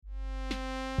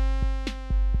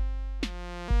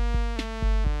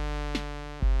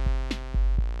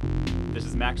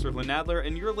Max Nadler,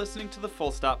 and you're listening to the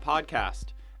Full Stop Podcast.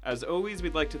 As always,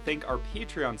 we'd like to thank our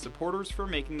Patreon supporters for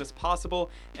making this possible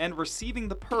and receiving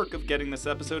the perk of getting this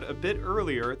episode a bit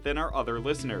earlier than our other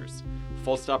listeners.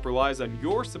 Full Stop relies on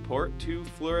your support to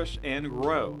flourish and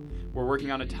grow. We're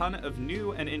working on a ton of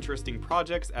new and interesting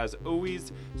projects as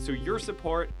always, so your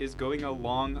support is going a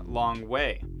long, long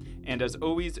way. And as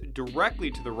always,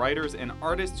 directly to the writers and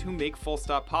artists who make Full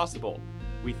Stop possible.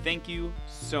 We thank you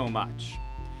so much.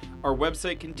 Our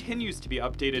website continues to be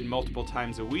updated multiple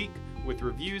times a week with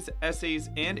reviews, essays,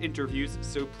 and interviews,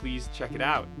 so please check it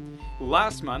out.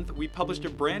 Last month, we published a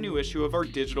brand new issue of our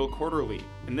digital quarterly.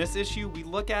 In this issue, we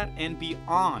look at and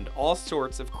beyond all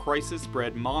sorts of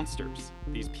crisis-bred monsters.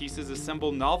 These pieces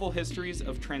assemble novel histories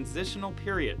of transitional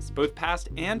periods, both past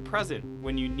and present,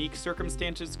 when unique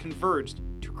circumstances converged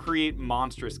to create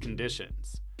monstrous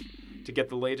conditions. To get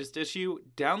the latest issue,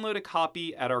 download a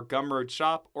copy at our Gumroad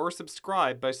shop or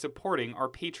subscribe by supporting our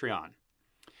Patreon.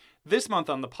 This month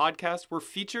on the podcast, we're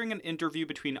featuring an interview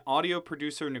between audio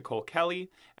producer Nicole Kelly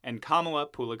and Kamala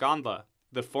Puligandla,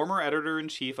 the former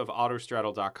editor-in-chief of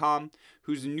Autostraddle.com,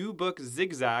 whose new book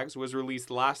ZigZags was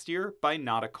released last year by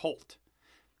Not a Cult.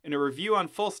 In a review on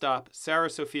Full Stop,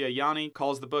 Sarah Sophia Yanni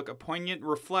calls the book a poignant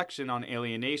reflection on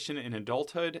alienation in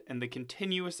adulthood and the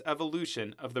continuous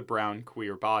evolution of the brown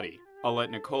queer body. I'll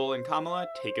let Nicole and Kamala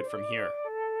take it from here.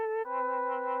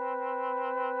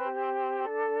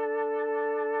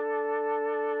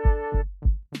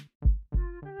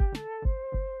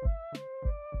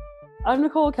 I'm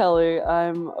Nicole Kelly.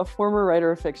 I'm a former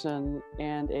writer of fiction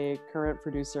and a current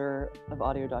producer of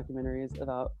audio documentaries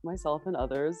about myself and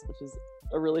others, which is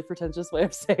a really pretentious way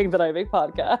of saying that I make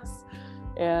podcasts.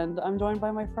 And I'm joined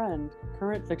by my friend,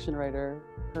 current fiction writer,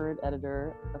 current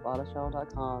editor of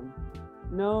Autostraddle.com,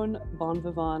 known bon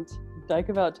vivant, dyke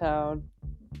about town,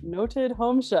 noted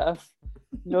home chef,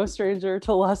 no stranger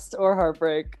to lust or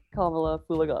heartbreak, Kamala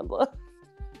Puligandla.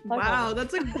 Wow,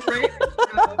 that's a great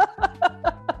intro.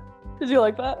 Did you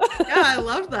like that? Yeah, I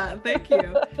love that. Thank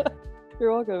you.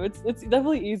 You're welcome. It's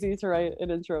definitely easy to write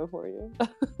an intro for you.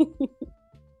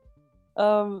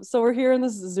 So we're here in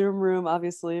this Zoom room,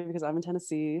 obviously, because I'm in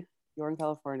Tennessee, you're in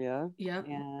California. Yep.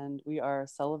 And we are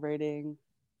celebrating.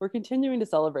 We're continuing to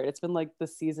celebrate. It's been like the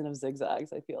season of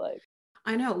ZigZags, I feel like.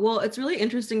 I know. Well, it's really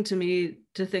interesting to me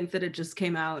to think that it just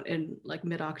came out in like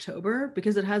mid-October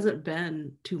because it hasn't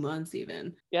been 2 months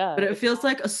even. Yeah. But it feels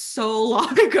like so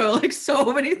long ago. Like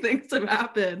so many things have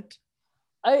happened.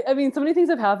 I mean, so many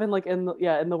things have happened like in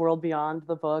the world beyond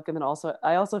the book. And then also,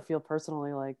 I also feel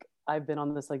personally like I've been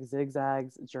on this like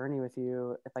ZigZags journey with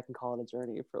you, if I can call it a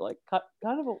journey, for like kind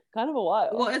of a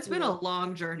while. Well, it's been a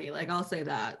long journey. Like I'll say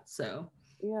that. So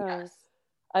yeah. yes.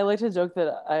 I like to joke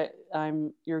that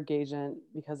I'm your agent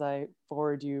because I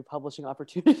forward you publishing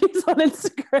opportunities on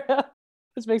Instagram,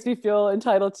 which makes me feel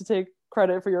entitled to take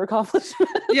credit for your accomplishment.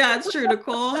 Yeah, it's true.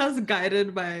 Nicole has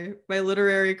guided my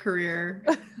literary career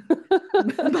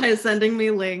by sending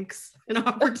me links and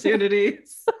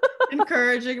opportunities,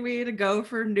 encouraging me to go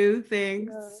for new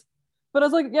things. Yeah. But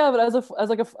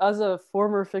as a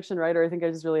former fiction writer, I think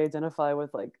I just really identify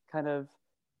with like kind of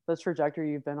the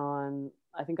trajectory you've been on.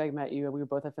 I think I met you and we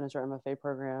both have finished our MFA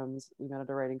programs. We met at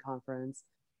a writing conference.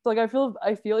 So like I feel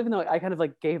even though I kind of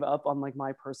like gave up on like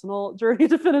my personal journey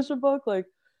to finish a book, like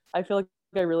I feel like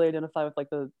I really identify with like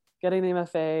the getting the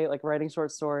MFA, like writing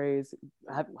short stories,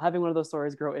 having one of those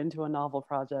stories grow into a novel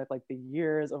project, like the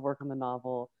years of work on the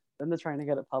novel, then the trying to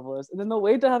get it published, and then the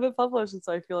wait to have it published. And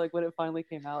so I feel like when it finally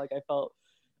came out, like I felt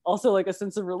also like a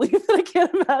sense of relief that I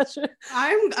can't imagine.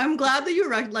 I'm glad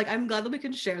that I'm glad that we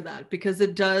can share that because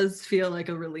it does feel like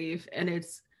a relief, and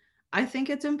I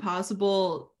think it's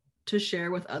impossible to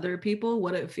share with other people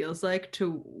what it feels like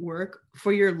to work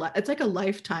for your life. It's like a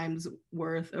lifetime's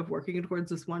worth of working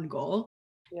towards this one goal.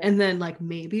 Yeah. And then like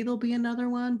maybe there'll be another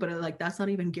one, but like that's not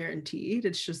even guaranteed.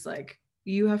 It's just like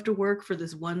you have to work for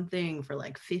this one thing for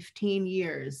like 15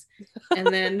 years. And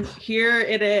then here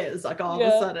it is, like all of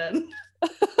a sudden.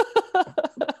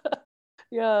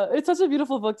 Yeah, it's such a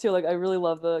beautiful book too. Like I really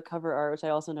love the cover art, which I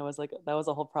also know is like that was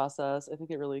a whole process. I think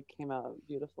it really came out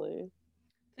beautifully.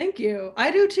 Thank you.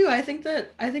 I do too. I think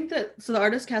that so the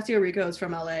artist Cassio Rico is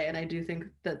from LA, and I do think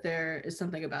that there is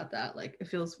something about that. Like it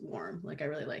feels warm. Like I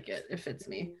really like it. It fits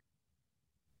me.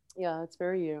 Yeah, it's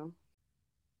very you.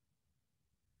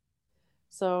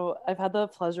 So I've had the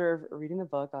pleasure of reading the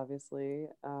book, obviously.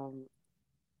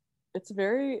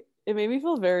 It made me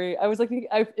feel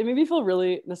it made me feel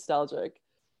really nostalgic.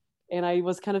 And I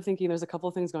was kind of thinking there's a couple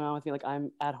of things going on with me. Like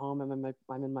I'm at home,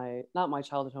 I'm in my, not my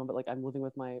childhood home, but like I'm living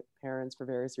with my parents for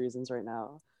various reasons right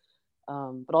now.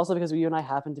 But also because you and I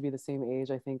happen to be the same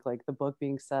age, I think like the book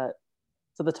being set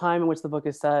So the time in which the book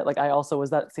is set, like I also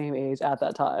was that same age at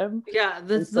that time. Yeah,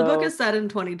 the book is set in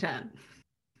 2010.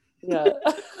 Yeah.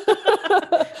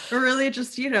 Or really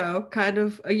just, you know, kind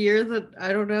of a year that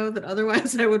I don't know that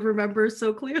otherwise I would remember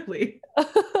so clearly.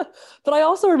 But I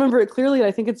also remember it clearly, and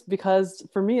I think it's because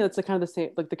for me it's the kind of the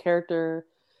same, like the character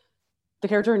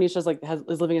Anisha is like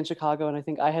is living in Chicago, and I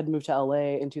think I had moved to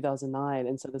LA in 2009,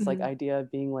 and so this like idea of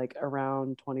being like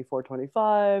around 24,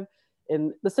 25,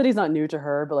 and the city's not new to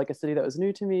her, but like a city that was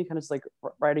new to me, kind of just like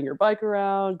riding your bike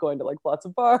around, going to like lots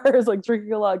of bars, like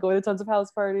drinking a lot, going to tons of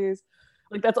house parties,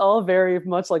 like that's all very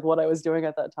much like what I was doing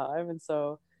at that time. And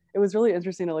so it was really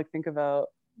interesting to like think about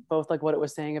both like what it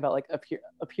was saying about like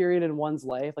a period in one's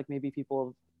life, like maybe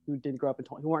people who did grow up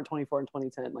who weren't 24 in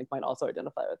 2010 like might also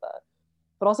identify with that,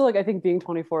 but also like I think being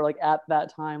 24 like at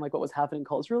that time, like what was happening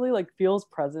culturally like feels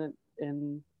present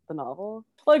in the novel.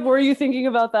 Like were you thinking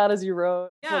about that as you wrote?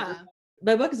 Yeah.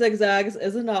 My book ZigZags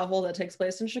is a novel that takes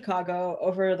place in Chicago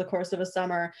over the course of a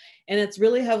summer, and it's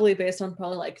really heavily based on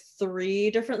probably like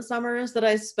 3 different summers that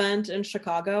I spent in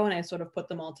Chicago, and I sort of put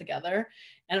them all together,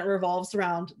 and it revolves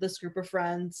around this group of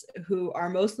friends who are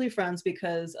mostly friends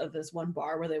because of this one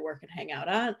bar where they work and hang out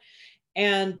at.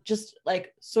 And just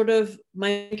like sort of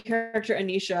my character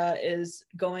Anisha is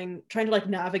trying to like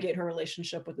navigate her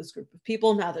relationship with this group of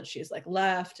people now that she's like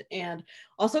left, and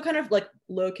also kind of like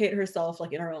locate herself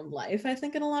like in her own life, I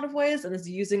think, in a lot of ways, and is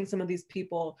using some of these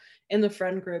people in the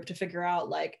friend group to figure out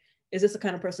like, is this the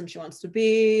kind of person she wants to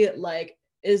be? Like,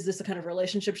 is this the kind of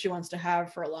relationship she wants to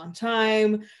have for a long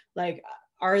time? Like,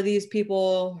 are these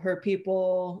people her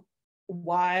people?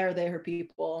 Why are they her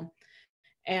people?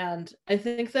 And I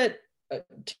think that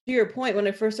to your point, when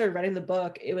I first started writing the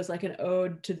book, it was like an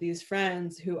ode to these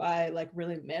friends who I like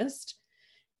really missed.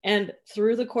 And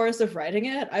through the course of writing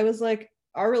it, I was like,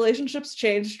 our relationships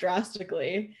changed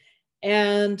drastically.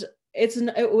 And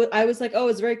I was like, oh,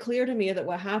 it's very clear to me that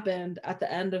what happened at the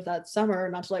end of that summer,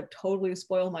 not to like totally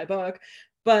spoil my book,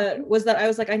 but was that I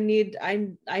was like, I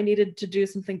needed to do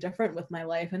something different with my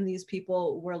life. And these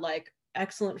people were like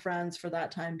excellent friends for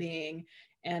that time being.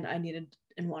 And I needed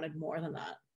and wanted more than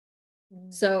that.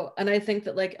 So, and I think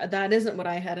that like that isn't what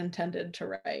I had intended to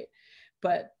write,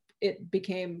 but it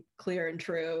became clear and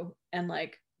true. And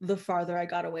like the farther I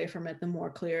got away from it, the more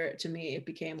clear to me it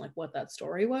became like what that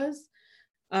story was.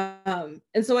 And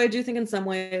so I do think in some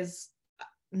ways,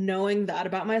 knowing that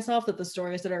about myself, that the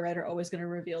stories that I write are always going to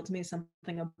reveal to me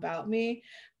something about me,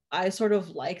 I sort of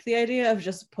like the idea of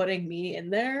just putting me in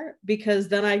there, because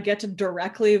then I get to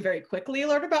directly, very quickly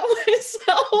learn about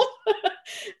myself.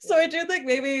 So I do think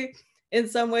maybe in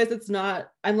some ways it's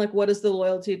not, I'm like, what is the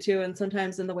loyalty to? And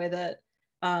sometimes in the way that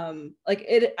like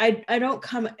it, I don't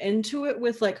come into it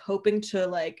with like hoping to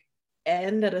like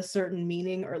end at a certain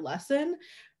meaning or lesson,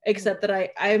 except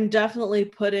that I'm definitely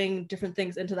putting different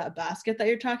things into that basket that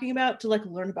you're talking about to like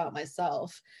learn about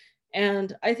myself.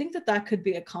 And I think that that could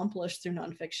be accomplished through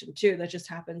nonfiction too. That just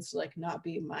happens to like not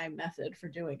be my method for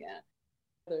doing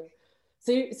it.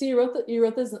 So you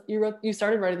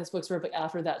started writing this book sort of like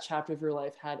after that chapter of your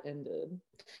life had ended.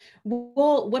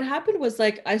 Well, what happened was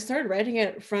like I started writing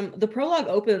it from the prologue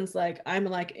opens like I'm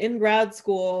like in grad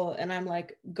school and I'm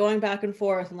like going back and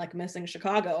forth and like missing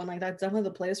Chicago, and like that's definitely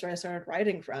the place where I started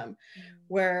writing from,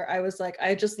 where I was like,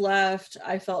 I just left.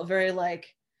 I felt very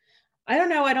like, I don't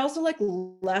know, I'd also like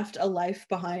left a life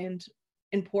behind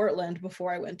in Portland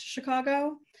before I went to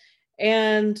Chicago,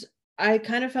 and I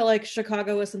kind of felt like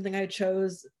Chicago was something I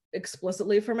chose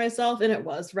explicitly for myself, and it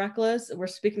was reckless. We're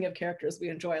speaking of characters we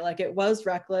enjoy, like it was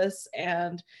reckless,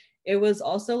 and it was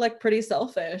also like pretty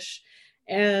selfish,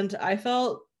 and I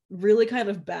felt really kind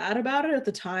of bad about it at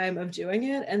the time of doing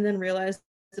it, and then realized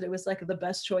that it was like the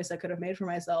best choice I could have made for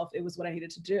myself. It was what I needed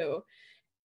to do.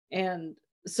 And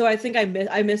so I think I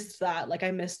missed that, like I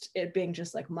missed it being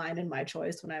just like mine and my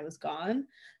choice when I was gone.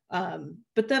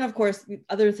 But then of course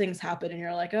other things happen and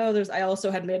you're like, oh, I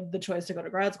also had made the choice to go to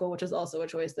grad school, which is also a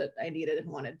choice that I needed and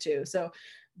wanted to. So,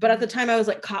 but at the time I was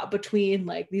like caught between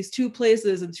like these 2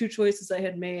 places and 2 choices I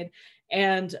had made,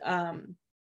 and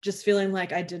just feeling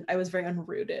like I was very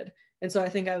unrooted. And so I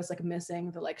think I was like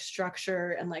missing the like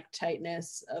structure and like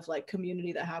tightness of like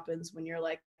community that happens when you're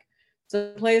like, it's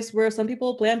a place where some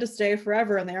people plan to stay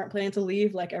forever and they aren't planning to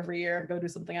leave like every year and go do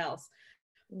something else.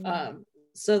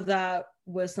 So that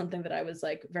was something that I was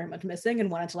like very much missing and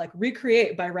wanted to like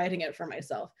recreate by writing it for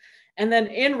myself. And then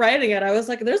in writing it, I was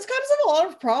like, there's kind of a lot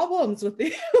of problems with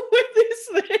these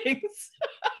things.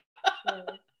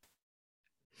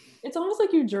 It's almost like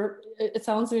it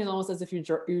sounds to me almost as if you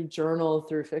journal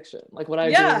through fiction, like what I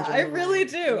do. Yeah, I really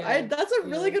do. Yeah. That's a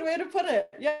really good way to put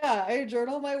it. Yeah, I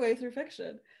journal my way through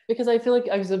fiction. Because I feel like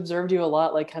I've observed you a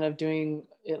lot, like kind of doing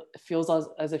it feels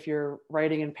as if you're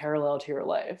writing in parallel to your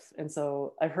life. And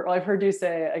so I've heard you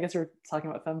say, I guess you're talking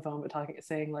about femphone, but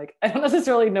saying like, I don't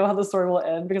necessarily know how the story will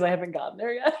end because I haven't gotten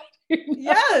there yet.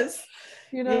 Yes.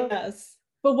 Yes.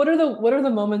 But what are the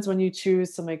moments when you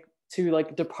choose to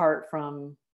depart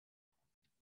from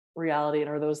reality, and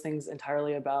are those things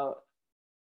entirely about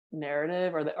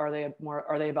narrative, or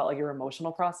are they about like your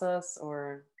emotional process,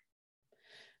 or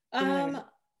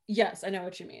yes, I know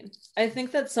what you mean. I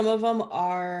think that some of them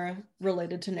are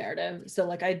related to narrative. So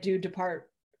like I do depart.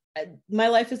 My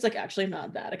life is like actually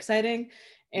not that exciting,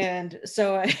 and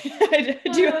so I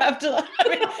do have to. I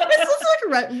mean,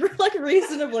 it's like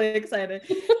reasonably exciting,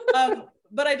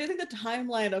 but I do think the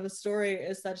timeline of a story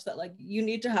is such that like you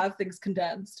need to have things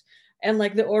condensed, and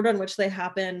like the order in which they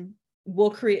happen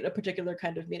will create a particular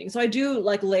kind of meaning. So I do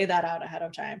like lay that out ahead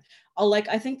of time.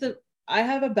 I think that I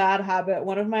have a bad habit.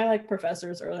 One of my like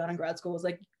professors early on in grad school was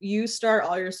like, you start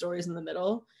all your stories in the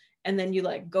middle, and then you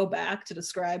like go back to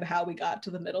describe how we got to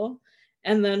the middle,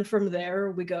 and then from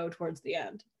there we go towards the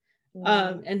end.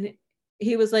 And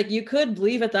he was like, you could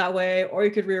leave it that way, or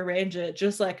you could rearrange it.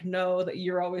 Just like know that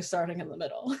you're always starting in the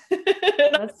middle.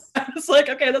 I was like,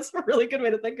 okay, that's a really good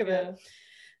way to think of it.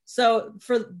 So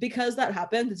because that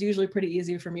happens, it's usually pretty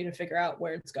easy for me to figure out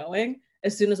where it's going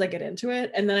as soon as I get into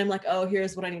it. And then I'm like, oh,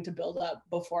 here's what I need to build up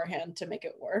beforehand to make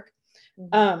it work.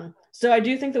 So I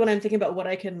do think that when I'm thinking about what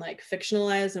I can like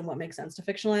fictionalize and what makes sense to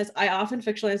fictionalize, I often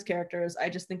fictionalize characters. I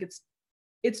just think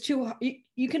it's too,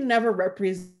 you can never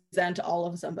represent all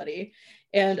of somebody.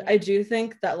 And I do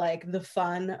think that like the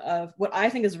fun of what I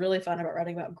think is really fun about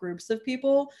writing about groups of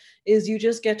people is you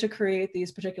just get to create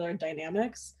these particular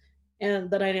dynamics,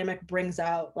 and the dynamic brings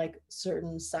out like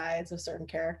certain sides of certain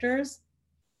characters.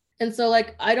 And so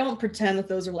like I don't pretend that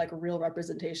those are like real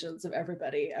representations of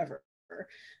everybody ever,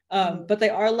 but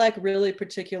they are like really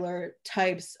particular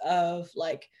types of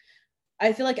like,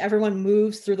 I feel like everyone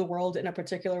moves through the world in a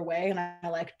particular way, and I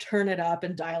like turn it up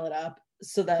and dial it up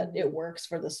so that it works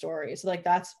for the story. So like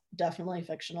that's definitely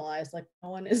fictionalized. Like no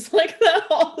one is like that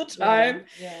all the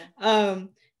time.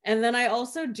 And then I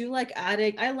also do like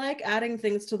adding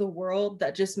things to the world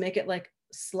that just make it like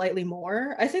slightly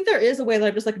more. I think there is a way that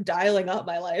I'm just like dialing up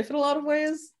my life in a lot of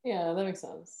ways. Yeah, that makes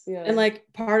sense. Yeah. And like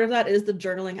part of that is the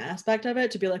journaling aspect of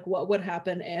it, to be like, what would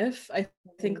happen if, I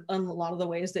think on a lot of the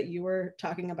ways that you were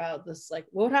talking about this, like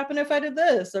what would happen if I did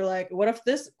this, or like what if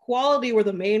this quality were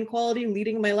the main quality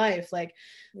leading my life? Like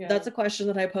that's a question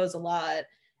that I pose a lot.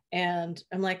 And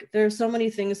I'm like, there's so many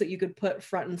things that you could put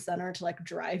front and center to like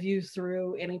drive you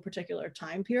through any particular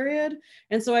time period.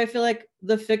 And so I feel like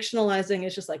the fictionalizing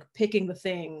is just like picking the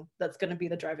thing that's going to be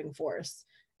the driving force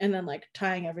and then like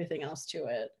tying everything else to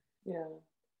it.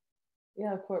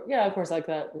 Yeah, of course. Yeah, of course, like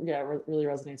that. Yeah, really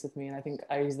resonates with me. And I think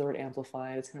I use the word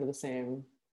amplify. It's kind of the same.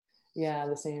 Yeah,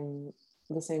 the same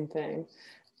thing.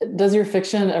 Does your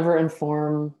fiction ever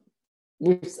inform,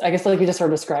 I guess like you just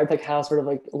sort of described like how sort of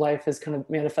like life is kind of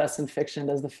manifests in fiction.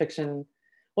 Does the fiction,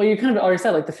 well, you kind of already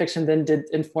said like the fiction then did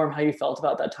inform how you felt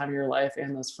about that time of your life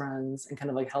and those friends, and kind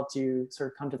of like helped you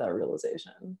sort of come to that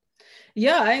realization?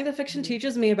 Yeah, I think the fiction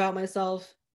teaches me about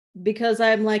myself, because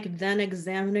I'm like then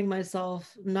examining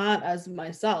myself not as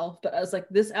myself, but as like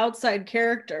this outside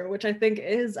character, which I think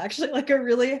is actually like a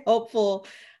really helpful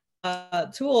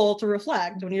tool to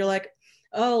reflect when you're like,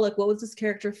 oh, like what was this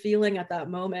character feeling at that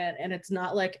moment? And it's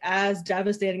not like as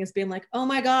devastating as being like, oh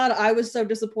my God, I was so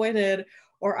disappointed,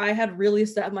 or I had really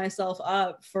set myself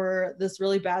up for this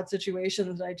really bad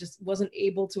situation that I just wasn't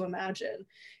able to imagine.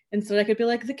 And so I could be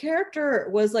like, the character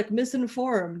was like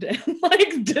misinformed and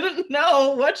like didn't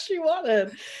know what she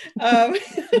wanted,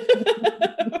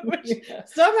 which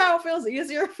somehow feels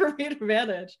easier for me to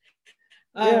manage.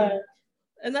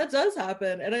 And that does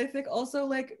happen. And I think also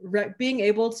like being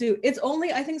able to,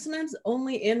 I think sometimes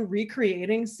only in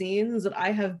recreating scenes that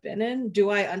I have been in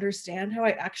do I understand how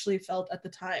I actually felt at the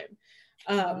time.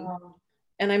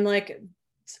 And I'm like,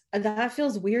 that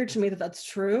feels weird to me that that's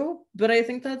true, but I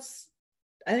think that's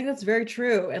very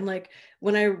true. And like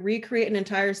when I recreate an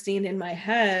entire scene in my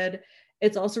head,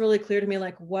 it's also really clear to me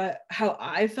like how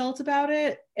I felt about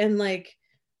it. And like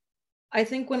I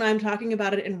think when I'm talking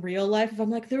about it in real life, if I'm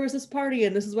like, there was this party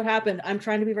and this is what happened, I'm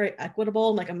trying to be very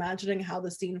equitable, like imagining how the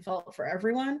scene felt for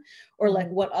everyone, or like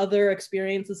what other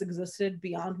experiences existed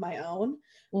beyond my own.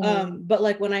 But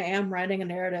like when I am writing a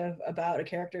narrative about a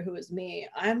character who is me,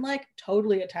 I'm like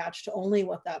totally attached to only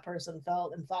what that person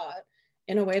felt and thought,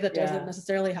 in a way that doesn't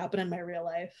necessarily happen in my real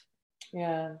life.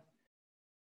 Yeah.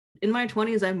 in my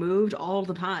 20s, I moved all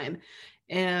the time.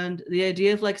 And the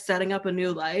idea of like setting up a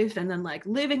new life and then like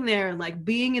living there and like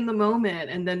being in the moment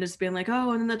and then just being like,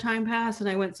 oh, and then the time passed and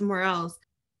I went somewhere else,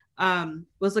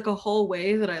 was like a whole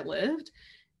way that I lived.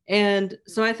 And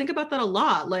so I think about that a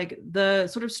lot, like the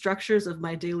sort of structures of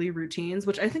my daily routines,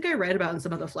 which I think I write about in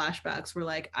some of the flashbacks, where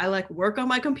like I like work on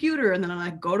my computer and then I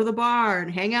like go to the bar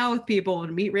and hang out with people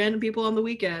and meet random people on the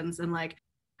weekends. And like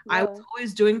I was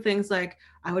always doing things like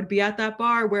I would be at that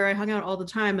bar where I hung out all the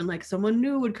time and like someone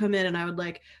new would come in and I would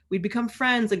like, we'd become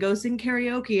friends and go sing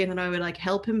karaoke. And then I would like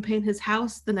help him paint his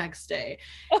house the next day.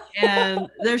 And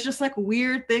there's just like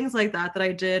weird things like that that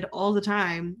I did all the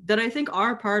time that I think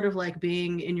are part of like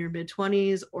being in your mid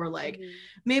 20s or like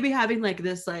maybe having like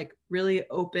this like really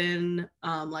open,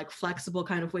 like flexible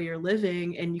kind of way you're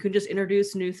living. And you can just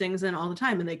introduce new things in all the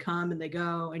time and they come and they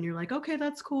go and you're like, okay,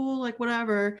 that's cool. Like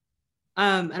whatever.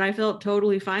 And I felt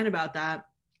totally fine about that.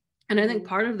 And I think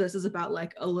part of this is about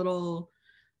like a little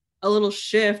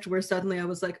shift where suddenly I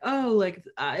was like, oh, like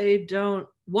I don't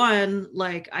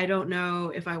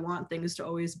know if I want things to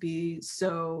always be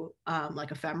so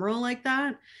like ephemeral like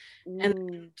that.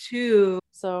 And two,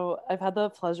 so I've had the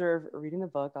pleasure of reading the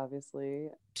book, obviously,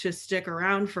 to stick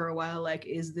around for a while. Like,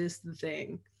 is this the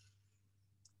thing?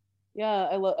 Yeah,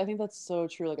 I think that's so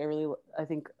true. Like I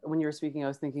think when you were speaking, I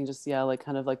was thinking just, yeah, like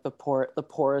kind of like the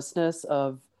porousness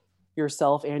of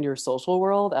yourself and your social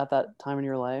world at that time in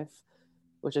your life,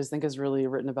 which I think is really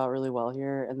written about really well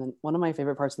here. And then one of my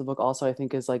favorite parts of the book also, I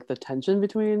think, is like the tension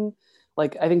between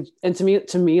like, I think, and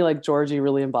to me, like Georgie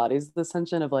really embodies this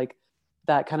tension of like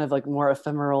that kind of like more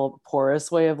ephemeral, porous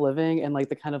way of living and like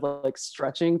the kind of like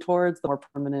stretching towards the more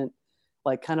permanent,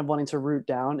 like kind of wanting to root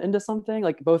down into something,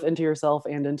 like both into yourself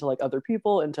and into like other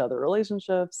people, into other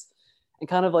relationships. And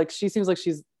kind of like, she seems like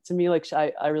she's, to me, like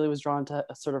I really was drawn to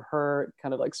sort of her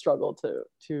kind of like struggle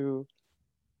to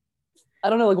I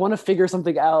don't know, like want to figure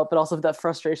something out, but also that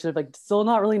frustration of like still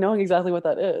not really knowing exactly what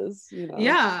that is, you know?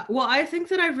 Yeah. Well, I think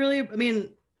that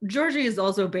Georgie is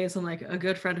also based on like a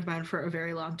good friend of mine for a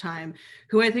very long time,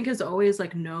 who I think has always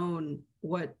like known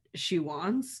what she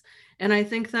wants. And I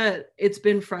think that it's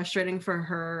been frustrating for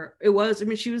her.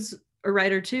 She was a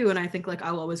writer too. And I think like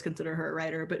I'll always consider her a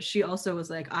writer, but she also was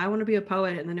like, I want to be a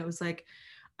poet. And then it was like,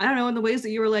 I don't know, in the ways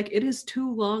that you were like, it is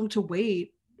too long to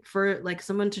wait for like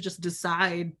someone to just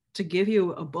decide to give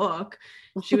you a book.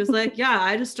 She was like, yeah,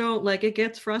 I just don't like, it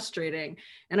gets frustrating.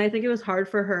 And I think it was hard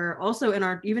for her also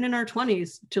even in our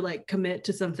 20s to like commit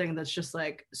to something that's just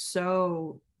like,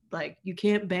 so like, you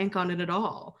can't bank on it at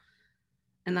all.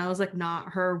 And that was like not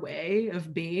her way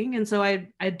of being. And so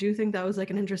I do think that was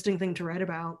like an interesting thing to write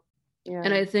about. Yeah.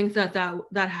 And I think that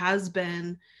has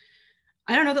been,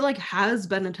 I don't know, that like has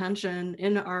been a tension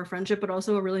in our friendship, but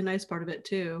also a really nice part of it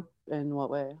too. In what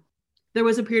way? There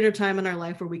was a period of time in our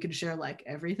life where we could share like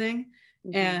everything.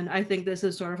 And I think this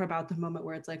is sort of about the moment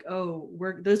where it's like, oh,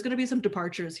 there's going to be some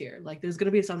departures here. Like there's going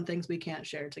to be some things we can't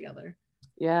share together.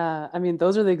 Yeah. I mean,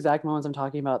 those are the exact moments I'm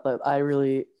talking about that I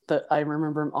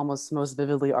remember almost most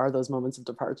vividly are those moments of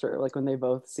departure. Like when they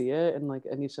both see it and like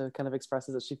Anisha kind of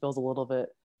expresses that she feels a little bit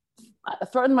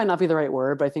threatened might not be the right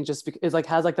word, but I think just it's like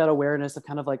has like that awareness of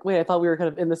kind of like, wait, I thought we were kind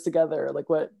of in this together. Like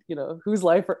what, you know, whose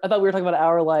life? I thought we were talking about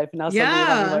our life, and now suddenly we're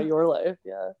talking about your life.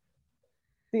 Yeah.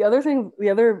 The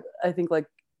other, I think like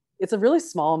it's a really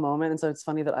small moment, and so it's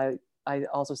funny that I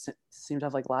also seem to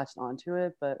have like latched onto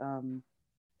it, but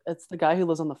it's the guy who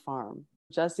lives on the farm.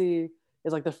 Jesse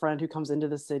is like the friend who comes into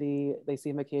the city. They see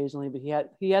him occasionally, but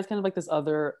he has kind of like this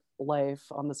other life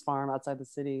on this farm outside the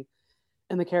city.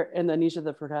 And Anisha,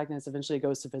 the protagonist, eventually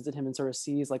goes to visit him and sort of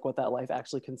sees like what that life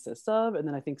actually consists of. And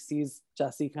then I think sees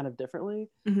Jesse kind of differently.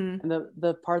 And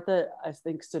the part that I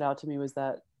think stood out to me was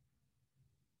that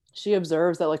she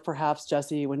observes that like perhaps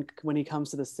Jesse, when he comes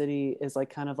to the city, is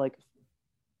like kind of like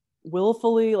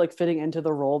willfully like fitting into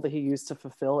the role that he used to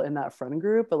fulfill in that friend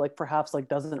group, but like perhaps like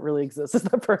doesn't really exist as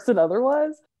that person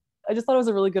otherwise. I just thought it was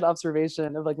a really good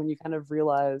observation of like when you kind of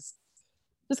realize,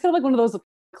 just kind of like one of those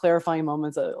clarifying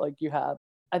moments that like you have.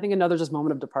 I think another just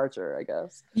moment of departure, I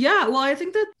guess. Yeah, well, I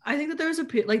think that there was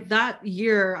like that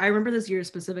year. I remember this year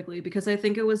specifically because I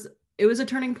think it was a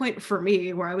turning point for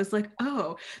me where I was like,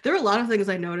 oh, there were a lot of things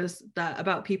I noticed that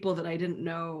about people that I didn't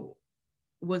know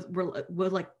were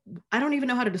like, I don't even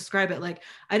know how to describe it. Like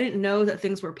I didn't know that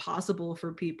things were possible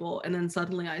for people, and then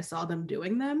suddenly I saw them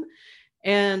doing them.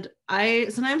 And I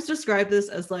sometimes describe this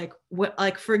as like what,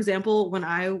 like for example, when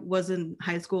I was in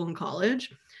high school and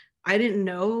college, I didn't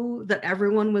know that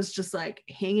everyone was just like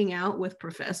hanging out with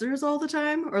professors all the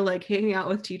time or like hanging out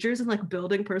with teachers and like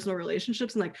building personal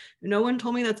relationships. And like no one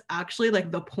told me that's actually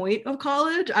like the point of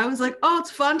college. I was like, oh,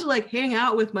 it's fun to like hang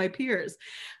out with my peers.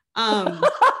 Um,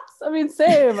 I mean,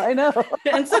 same, I know.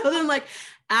 and so then like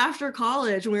after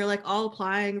college, when we were like all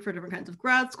applying for different kinds of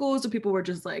grad schools, and people were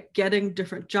just like getting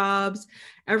different jobs,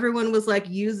 everyone was like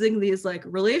using these like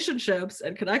relationships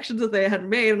and connections that they had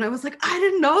made. And I was like, I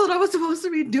didn't know that I was supposed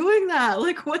to be doing that.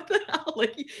 Like, what the hell?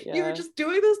 Like, you were just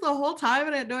doing this the whole time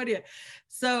and I had no idea.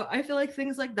 So I feel like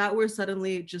things like that were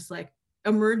suddenly just like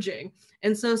emerging.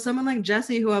 And so someone like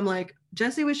Jesse, who I'm like,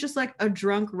 Jesse was just like a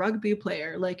drunk rugby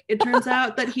player. Like, it turns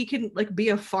out that he can like be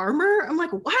a farmer. I'm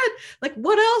like, what? Like,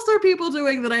 what else are people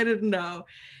doing that I didn't know?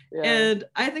 Yeah. And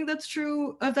I think that's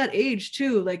true of that age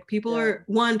too. Like, people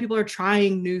are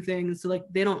trying new things. So like,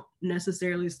 they don't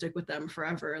necessarily stick with them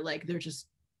forever. Like, they're just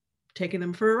taking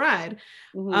them for a ride.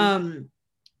 Mm-hmm.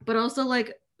 But also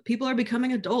like, people are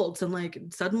becoming adults and like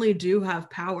suddenly do have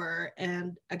power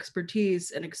and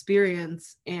expertise and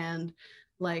experience and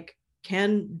like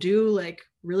can do like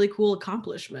really cool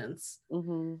accomplishments.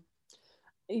 Mm-hmm.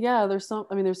 Yeah, there's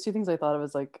two things I thought of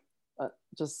as like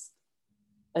just,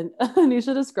 and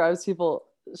Anisha describes people,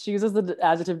 she uses the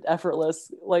adjective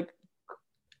effortless like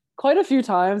quite a few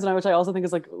times, and which I also think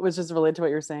is like, which is related to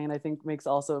what you're saying, I think makes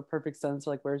also perfect sense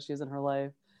for like where she is in her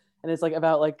life. And it's like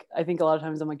about like, I think a lot of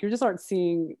times I'm like, you just aren't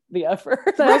seeing the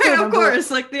effort. Right, of course,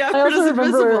 like the effort is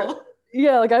invisible.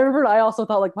 Yeah, like I remember I also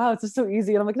thought like, wow, it's just so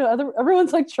easy. And I'm like, no,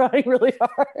 everyone's like trying really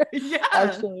hard. Yeah.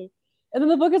 Actually. And then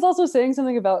the book is also saying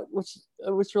something about, which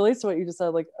relates to what you just said,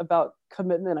 like about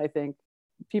commitment, I think.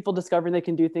 People discovering they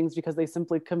can do things because they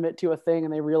simply commit to a thing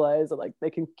and they realize that like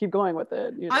they can keep going with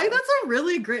it. You know? I think that's a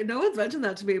really great, no one's mentioned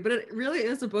that to me, but it really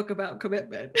is a book about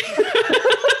commitment.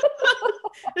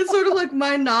 It's sort of like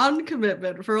my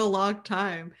non-commitment for a long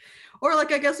time. Or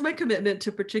like, I guess my commitment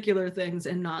to particular things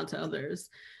and not to others.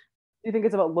 Do you think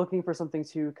it's about looking for something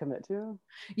to commit to?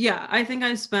 Yeah, I think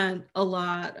I still spend a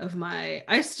lot of my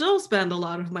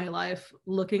life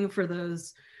looking for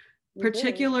those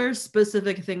particular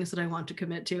specific things that I want to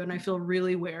commit to. And I feel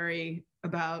really wary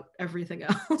about everything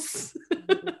else.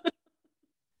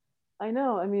 I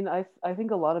know. I mean, I think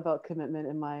a lot about commitment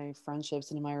in my friendships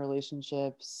and in my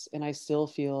relationships. And I still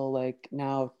feel like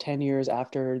now 10 years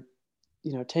after,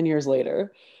 10 years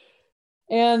later.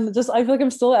 And just, I feel like I'm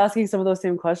still asking some of those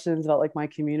same questions about like my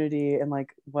community and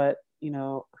like what,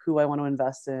 who I want to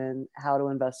invest in, how to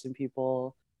invest in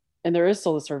people. And there is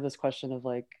still sort of this question of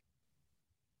like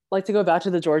to go back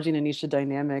to the Georgie and Anisha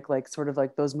dynamic, like sort of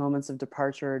like those moments of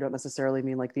departure don't necessarily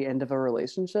mean like the end of a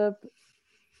relationship.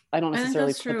 I don't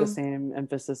necessarily put the same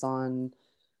emphasis on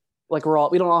like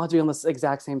we don't all have to be on this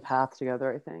exact same path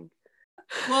together, I think.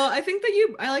 Well, I think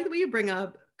that I like the way you bring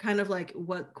up kind of like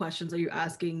what questions are you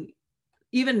asking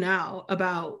even now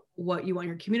about what you want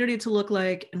your community to look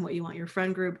like and what you want your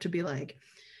friend group to be like.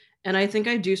 And I think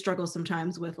I do struggle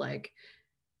sometimes with like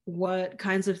what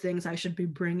kinds of things I should be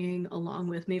bringing along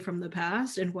with me from the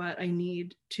past and what I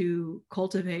need to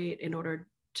cultivate in order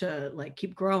to like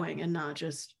keep growing and not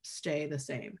just stay the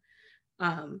same.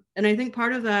 And I think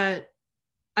part of that,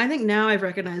 I think now I've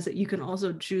recognized that you can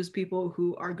also choose people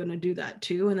who are going to do that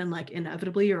too. And then like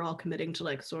inevitably you're all committing to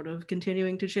like sort of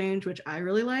continuing to change, which I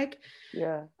really like.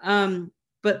 Yeah.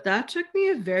 But that took me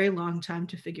a very long time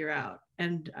to figure out.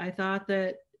 And I thought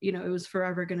that, it was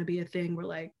forever going to be a thing where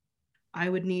like I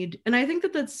would need, and I think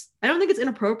I don't think it's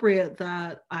inappropriate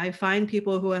that I find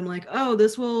people who I'm like, oh,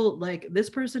 this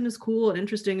person is cool and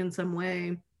interesting in some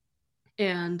way.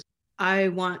 And I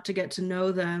want to get to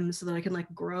know them so that I can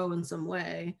like grow in some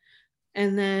way.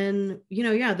 And then,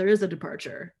 there is a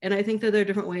departure. And I think that there are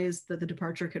different ways that the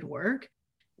departure could work.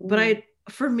 But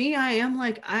for me, I am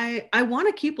like, I want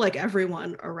to keep like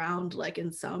everyone around like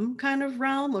in some kind of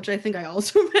realm, which I think I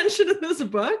also mentioned in this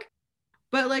book.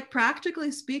 But like practically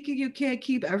speaking, you can't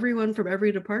keep everyone from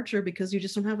every departure because you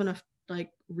just don't have enough like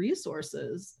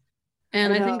resources.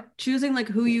 And I think choosing like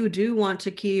who you do want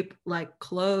to keep like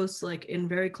close, like in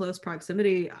very close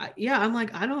proximity. I'm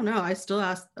like, I don't know. I still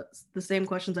ask the same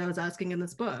questions I was asking in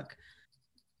this book.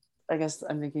 I guess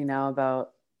I'm thinking now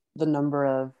about the number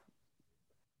of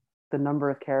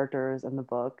characters in the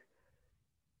book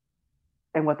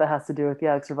and what that has to do with,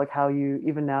 sort of like how you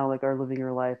even now like are living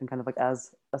your life and kind of like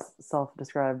as a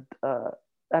self-described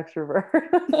extrovert.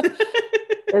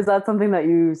 Is that something that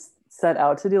you set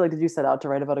out to do? Like, did you set out to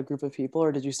write about a group of people,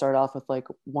 or did you start off with like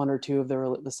one or two of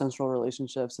the central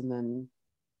relationships and then?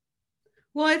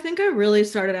 Well, I think I really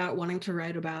started out wanting to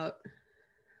write about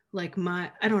like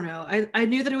I don't know. I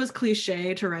knew that it was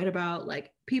cliche to write about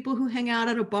like people who hang out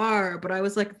at a bar, but I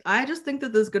was like, I just think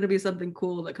that there's going to be something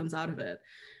cool that comes out of it.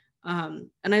 And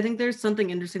I think there's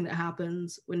something interesting that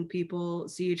happens when people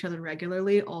see each other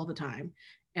regularly all the time.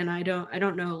 And I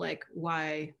don't know like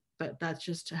why but that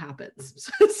just happens.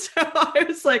 So I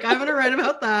was like, I'm gonna write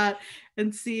about that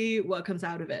and see what comes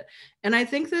out of it. And I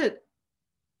think that,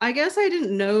 I guess I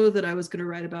didn't know that I was gonna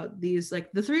write about these,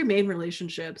 like the three main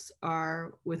relationships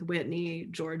are with Whitney,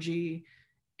 Georgie,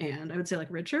 and I would say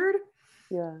like Richard.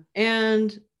 Yeah.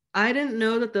 And I didn't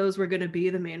know that those were going to be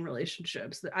the main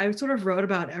relationships. I sort of wrote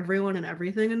about everyone and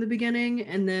everything in the beginning,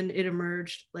 and then it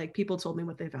emerged, like people told me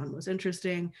what they found most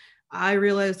interesting. I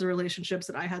realized the relationships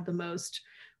that I had the most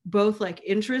both like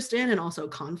interest in and also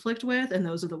conflict with, and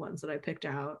those are the ones that I picked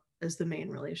out as the main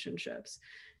relationships.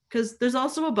 Because there's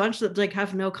also a bunch that like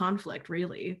have no conflict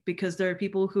really, because there are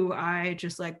people who I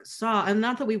just like saw, and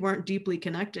not that we weren't deeply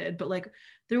connected, but like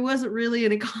there wasn't really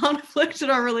any conflict in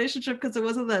our relationship because it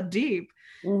wasn't that deep.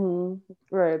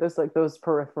 Right, there's like those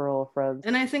peripheral friends.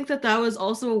 And I think that that was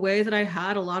also a way that I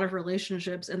had a lot of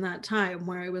relationships in that time,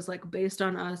 where it was like based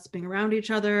on us being around each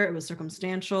other. It was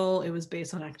circumstantial. It was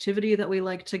based on activity that we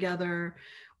liked together,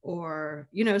 or,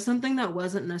 you know, something that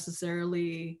wasn't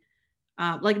necessarily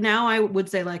like now I would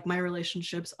say like my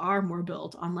relationships are more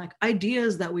built on like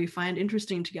ideas that we find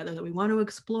interesting together, that we want to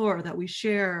explore, that we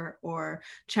share, or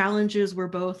challenges we're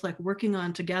both like working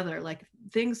on together, like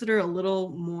things that are a little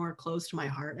more close to my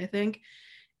heart, I think.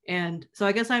 And so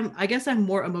I guess I'm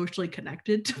more emotionally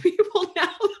connected to people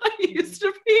now than I used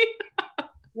to be.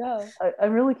 Yeah,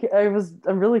 I'm really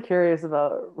curious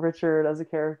about Richard as a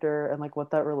character and like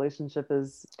what that relationship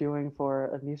is doing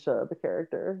for Anisha, the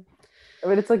character. I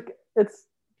mean, it's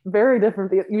very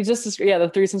different. You just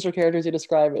the three central characters you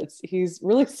describe. He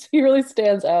really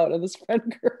stands out in this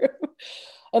friend group,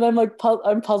 and I'm like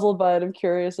I'm puzzled by it. I'm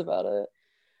curious about it.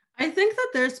 I think that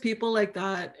there's people like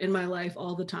that in my life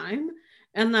all the time,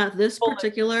 and that this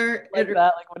particular like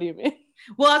that, like what do you mean?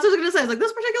 Well, that's what I was gonna say. It's like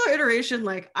this particular iteration,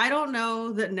 like I don't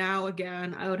know that now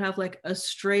again I would have like a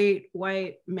straight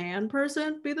white man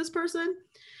person be this person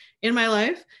in my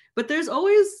life, but there's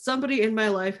always somebody in my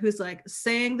life who's like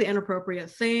saying the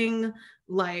inappropriate thing,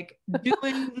 like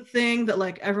doing the thing that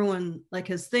like everyone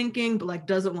like is thinking but like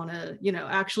doesn't want to, you know,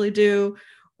 actually do.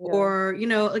 Yeah. Or, you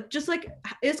know, like just like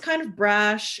is kind of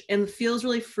brash and feels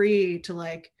really free to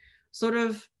like sort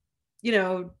of, you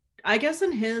know, I guess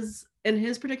in his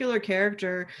particular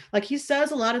character, like he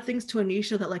says a lot of things to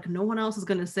Anisha that like no one else is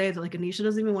going to say, that like Anisha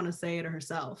doesn't even want to say to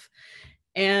herself.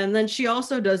 And then she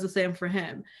also does the same for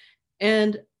him.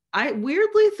 And I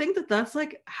weirdly think that that's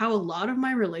like how a lot of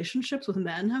my relationships with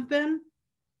men have been.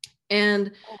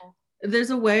 And there's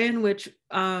a way in which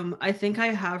I think I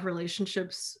have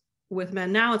relationships with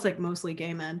men now, it's like mostly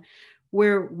gay men,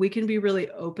 where we can be really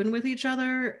open with each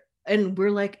other. And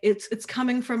we're like, it's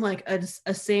coming from like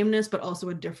a sameness, but also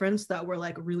a difference that we're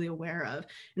like really aware of.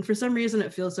 And for some reason,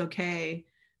 it feels okay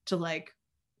to like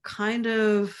kind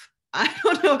of, I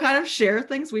don't know, kind of share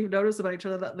things we've noticed about each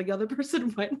other that the other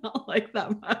person might not like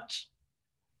that much.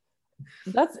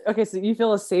 That's okay. So you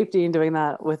feel a safety in doing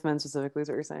that with men specifically, is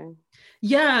what you're saying?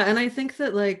 Yeah. And I think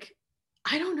that like,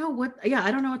 I don't know what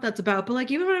that's about. But like,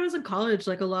 even when I was in college,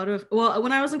 like when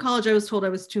I was in college, I was told I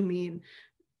was too mean,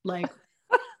 like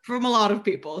from a lot of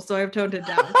people. So I've toned it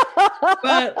down.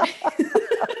 But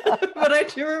but I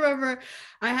do remember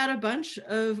I had a bunch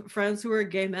of friends who were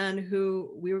gay men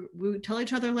who we would tell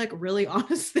each other like really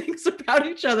honest things about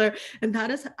each other. And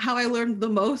that is how I learned the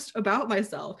most about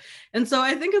myself. And so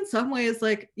I think in some ways,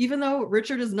 like, even though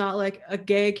Richard is not like a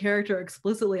gay character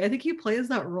explicitly, I think he plays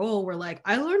that role where like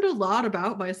I learned a lot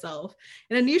about myself.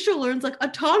 And Anisha learns like a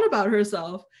ton about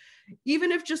herself,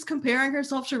 even if just comparing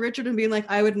herself to Richard and being like,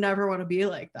 I would never want to be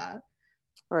like that.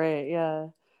 Right. Yeah.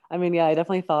 I mean, yeah, I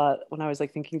definitely thought when I was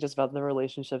like thinking just about the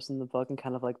relationships in the book and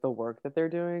kind of like the work that they're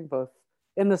doing, both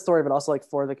in the story, but also like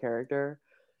for the character,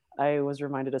 I was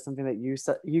reminded of something that you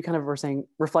said, you kind of were saying,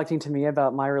 reflecting to me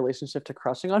about my relationship to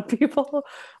crushing on people.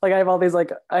 Like I have all these,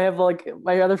 like, I have like,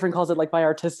 my other friend calls it like my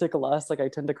artistic lust. Like I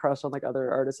tend to crush on like other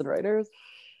artists and writers.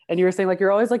 And you were saying like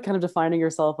you're always like kind of defining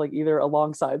yourself like either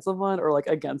alongside someone or like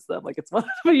against them. Like it's one,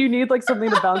 but you need like something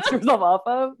to bounce yourself off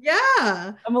of.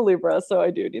 Yeah. I'm a Libra, so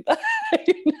I do need that.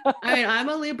 I mean, I'm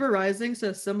a Libra rising,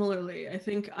 so similarly, I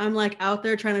think I'm like out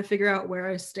there trying to figure out where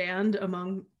I stand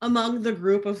among the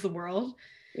group of the world.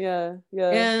 Yeah, yeah.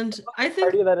 And I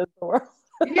think that is the world.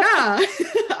 Yeah,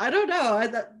 I don't know.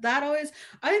 That always,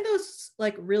 I think that was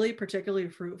like really particularly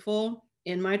fruitful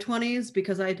in my 20s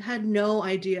because I had no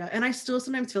idea, and I still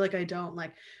sometimes feel like I don't,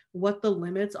 like what the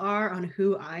limits are on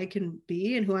who I can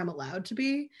be and who I'm allowed to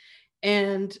be.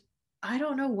 And I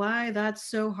don't know why that's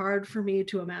so hard for me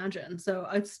to imagine. So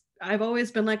I've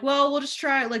always been like, well, we'll just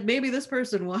try it. Like maybe this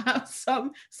person will have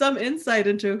some insight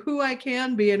into who I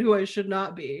can be and who I should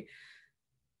not be.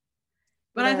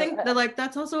 But yeah, I think that like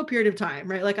that's also a period of time,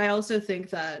 right? Like I also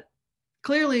think that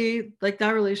clearly like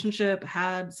that relationship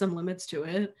had some limits to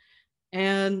it,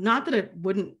 and not that it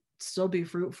wouldn't still be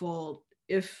fruitful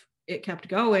if it kept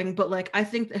going, but like I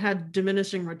think it had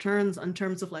diminishing returns in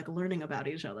terms of like learning about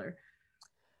each other.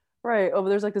 Right. Oh, but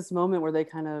there's like this moment where they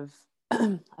kind of I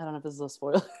don't know if this is a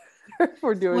spoiler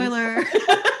for doing Spoiler.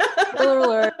 spoiler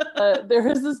alert. There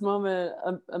is this moment,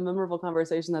 a memorable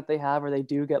conversation that they have where they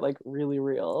do get like really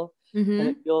real, and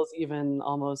it feels even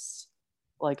almost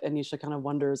like Anisha kind of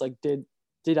wonders like, did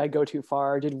I go too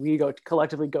far? Did we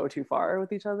collectively go too far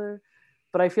with each other?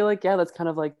 But I feel like, yeah, that's kind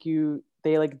of like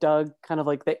they like dug kind of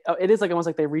like it is like almost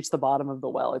like they reached the bottom of the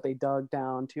well, like they dug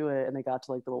down to it and they got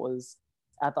to like what was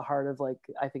at the heart of like,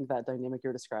 I think that dynamic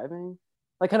you're describing,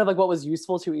 like kind of like what was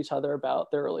useful to each other about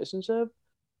their relationship.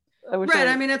 Right.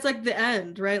 I mean, it's like the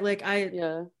end, right? Like I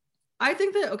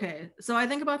think that, okay, so I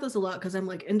think about this a lot because I'm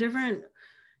like in different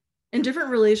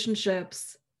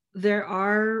relationships,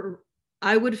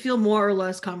 I would feel more or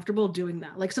less comfortable doing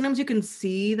that. Like sometimes you can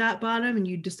see that bottom and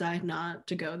you decide not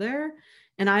to go there.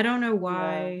 And I don't know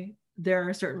why there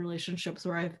are certain relationships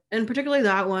where and particularly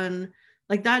that one,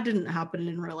 like that didn't happen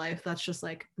in real life. That's just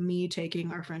like me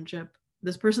taking our friendship,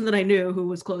 this person that I knew who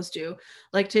was close to,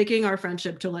 like taking our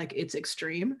friendship to like its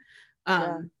extreme.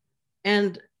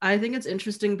 And I think it's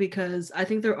interesting because I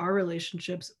think there are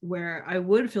relationships where I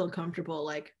would feel comfortable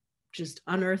like just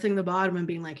unearthing the bottom and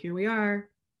being like, here we are.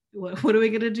 What are we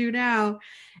going to do now?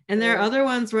 And there are other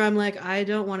ones where I'm like, I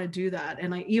don't want to do that.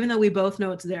 And like, even though we both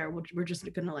know it's there, we're just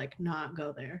going to like not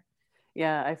go there.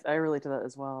 Yeah, I relate to that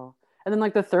as well. And then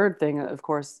like the third thing, of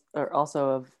course,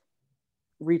 also of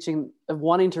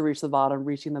wanting to reach the bottom,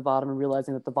 reaching the bottom and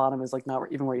realizing that the bottom is like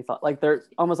not even where you thought. Like they're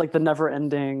almost like the never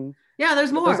ending. Yeah,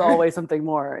 there's more. There's always something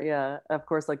more. Yeah, of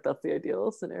course, like that's the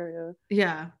ideal scenario.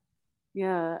 Yeah.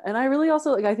 Yeah. And I really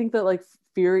also like, I think that like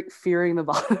fearing the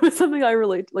bottom is something I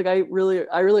relate. Like I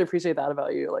really appreciate that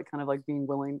about you. Like kind of like being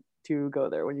willing to go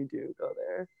there when you do go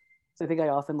there. So I think I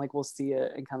often like will see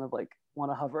it and kind of like want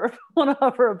to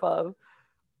hover above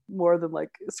more than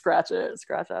like scratch at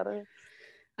it.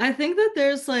 I think that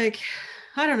there's like,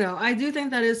 I don't know. I do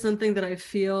think that is something that I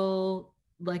feel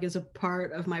like is a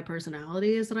part of my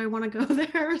personality is that I want to go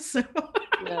there. So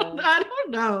I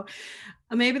don't know.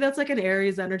 Maybe that's like an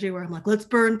Aries energy where I'm like, let's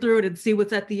burn through it and see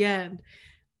what's at the end.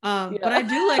 But I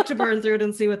do like to burn through it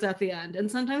and see what's at the end. And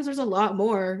sometimes there's a lot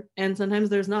more and sometimes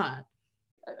there's not.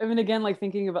 I mean, again, like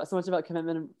thinking about so much about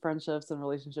commitment and friendships and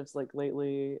relationships like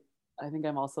lately, I think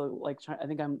I'm also like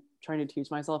I'm trying to teach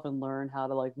myself and learn how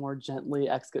to like more gently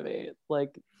excavate,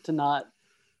 like to not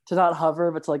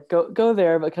hover, but to like go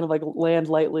there, but kind of like land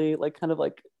lightly, like kind of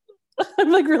like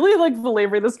I'm like really like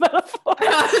belaboring this metaphor.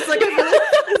 It's like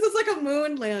this is like a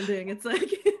moon landing. It's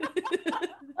like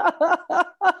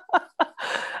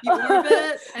you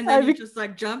orbit and then you just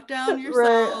like jump down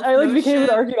yourself. Right. I like became an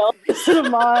archaeologist in a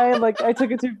mine. Like I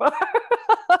took it too far.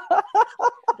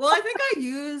 Well, I think I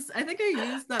used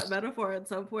that metaphor at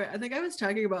some point. I think I was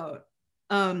talking about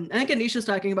I think Anisha's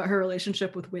talking about her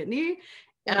relationship with Whitney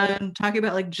and talking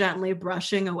about like gently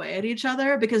brushing away at each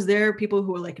other because they're people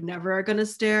who are like never are gonna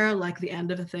stare like the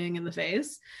end of a thing in the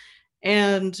face.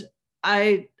 And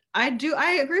I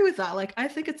agree with that. Like I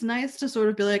think it's nice to sort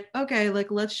of be like, okay,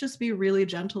 like let's just be really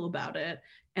gentle about it.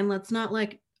 And let's not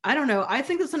like, I don't know. I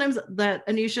think that sometimes that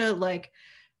Anisha like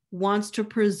wants to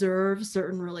preserve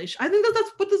certain relations. I think that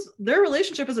that's what their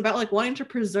relationship is about, like wanting to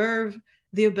preserve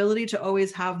the ability to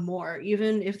always have more,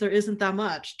 even if there isn't that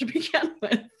much to begin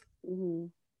with. Mm-hmm.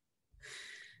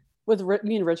 With you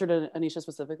mean Richard and Anisha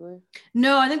specifically?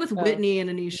 No, I think with Whitney and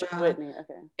Anisha. Whitney,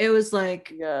 okay. It was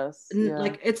like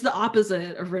like it's the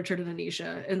opposite of Richard and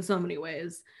Anisha in so many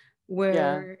ways,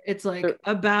 where it's like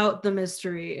about the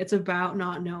mystery, it's about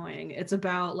not knowing, it's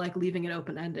about like leaving it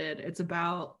open-ended, it's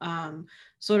about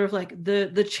sort of like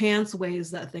the chance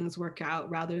ways that things work out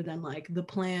rather than like the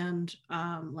planned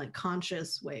like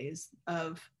conscious ways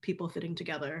of people fitting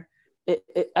together.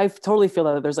 I totally feel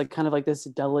that there's like kind of like this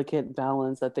delicate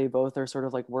balance that they both are sort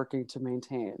of like working to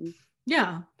maintain.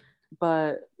 Yeah.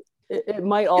 But it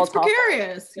might all it's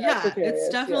precarious. It's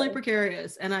definitely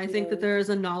precarious. And I think that there is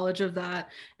a knowledge of that.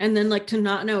 And then like to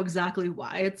not know exactly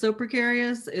why it's so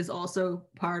precarious is also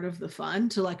part of the fun,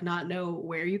 to like not know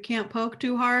where you can't poke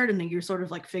too hard. And then you're sort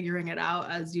of like figuring it out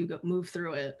as you move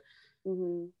through it.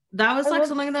 Mm-hmm. That was like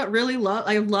something that really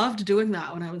I loved doing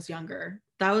that when I was younger.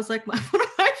 That was like one of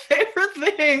my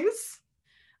favorite things.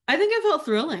 I think it felt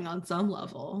thrilling on some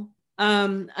level.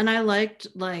 And I liked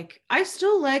I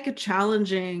still like a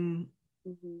challenging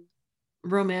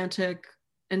romantic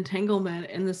entanglement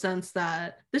in the sense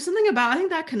that there's something about, I think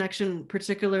that connection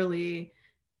particularly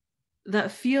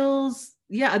that feels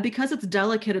yeah, because it's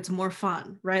delicate, it's more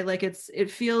fun, right? Like it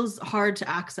feels hard to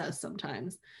access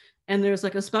sometimes. And there's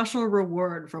like a special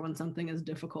reward for when something is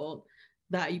difficult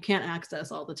that you can't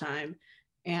access all the time.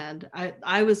 And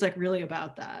I was like really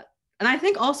about that. And I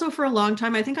think also for a long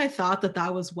time, I think I thought that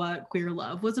that was what queer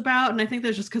love was about. And I think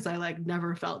that's just because I like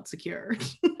never felt secure.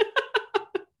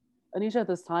 Anisha at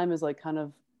this time is like kind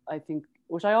of, I think,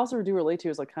 which I also do relate to,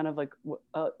 is like kind of like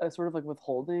a sort of like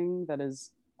withholding that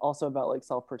is also about like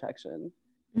self-protection.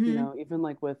 Mm-hmm. You know, even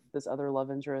like with this other love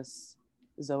interest,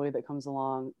 Zoe, that comes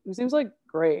along, who seems like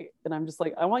great, and I'm just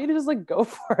like, I want you to just like go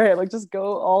for it, like just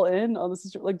go all in on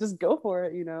this, like just go for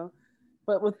it, you know.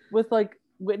 But with like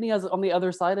Whitney as on the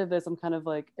other side of this, I'm kind of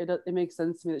like, it makes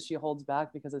sense to me that she holds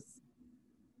back because it's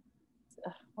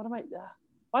why am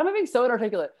I being so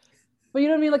inarticulate? But you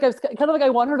know what I mean? Like I was kind of like, I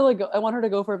want her to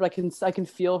go for it, but I can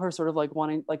feel her sort of like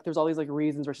wanting, like there's all these like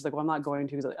reasons where she's like, well, I'm not going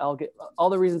to, because I'll get all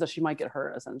the reasons that she might get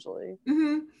hurt essentially.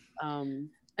 Mm-hmm.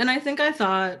 And I think I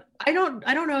thought, I don't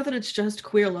know that it's just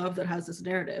queer love that has this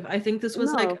narrative. I think this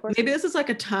was maybe this is like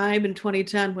a time in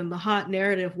 2010 when the hot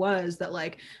narrative was that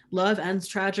like love ends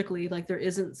tragically, like there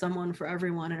isn't someone for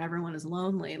everyone and everyone is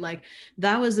lonely. Like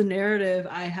that was the narrative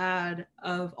I had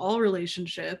of all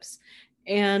relationships.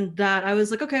 And that I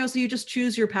was like, okay, so you just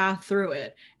choose your path through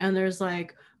it. And there's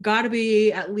like, got to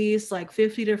be at least like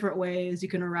 50 different ways you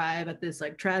can arrive at this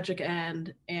like tragic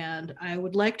end. And I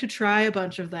would like to try a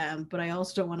bunch of them, but I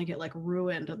also don't want to get like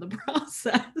ruined in the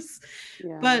process.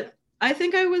 Yeah. But I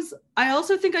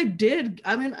also think I did.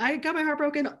 I mean, I got my heart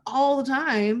broken all the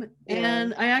time. Yeah.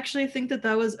 And I actually think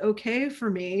that was okay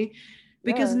for me.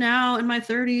 Because now in my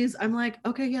 30s, I'm like,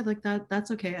 okay, yeah, like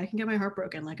that's okay. I can get my heart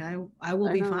broken. Like I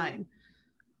will be fine.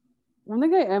 One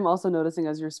thing I am also noticing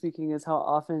as you're speaking is how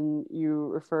often you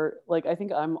refer, like, I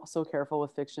think I'm so careful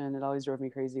with fiction. It always drove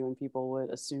me crazy when people would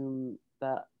assume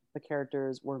that the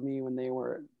characters were me when they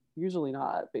were usually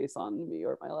not, based on me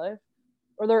or my life,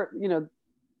 or they're, you know,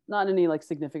 not in any like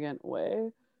significant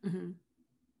way. Mm-hmm.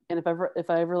 And if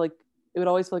I ever like, it would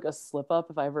always feel like a slip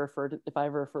up if I ever referred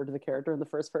to the character in the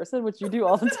first person, which you do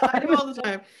all the time. All the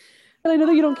time. And I know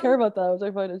that you don't care about that, which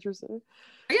I find interesting.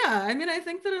 Yeah, I mean, I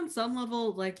think that on some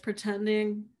level, like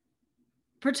pretending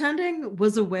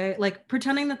was a way, like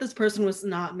pretending that this person was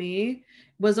not me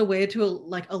was a way to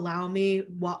like allow me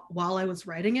while I was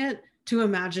writing it to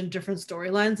imagine different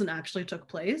storylines than actually took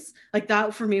place. Like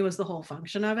that for me was the whole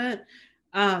function of it.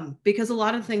 Because a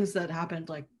lot of things that happened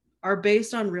like are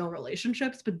based on real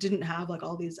relationships, but didn't have like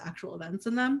all these actual events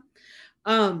in them.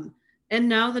 And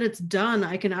now that it's done,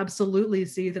 I can absolutely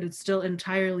see that it's still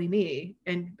entirely me.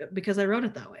 And because I wrote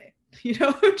it that way, you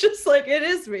know, just like it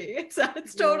is me.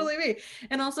 It's totally me.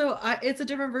 And also it's a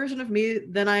different version of me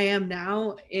than I am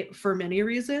now for many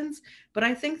reasons. But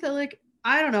I think that like,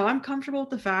 I don't know, I'm comfortable with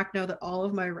the fact now that all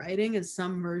of my writing is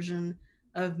some version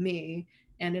of me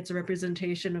and it's a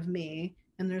representation of me.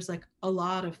 And there's like a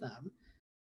lot of them.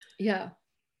 Yeah.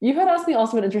 You had asked me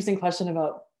also an interesting question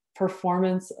about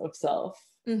performance of self.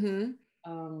 Mm-hmm.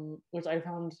 Which I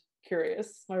found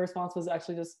curious. My response was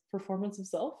actually just performance of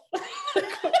self?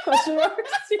 Question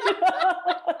marks.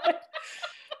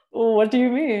 What do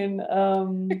you mean?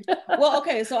 Well,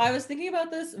 okay, so I was thinking about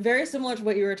this very similar to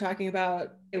what you were talking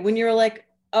about when you were like,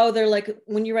 oh, they're like,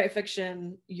 when you write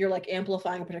fiction, you're like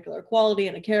amplifying a particular quality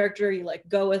in a character, you like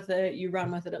go with it, you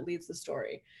run with it, it leads the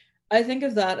story. I think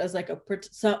of that as like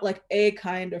a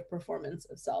kind of performance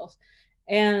of self.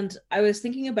 And I was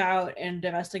thinking about and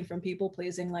divesting from people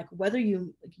pleasing, like whether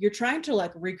you're trying to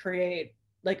like recreate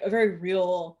like a very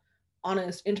real,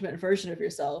 honest, intimate version of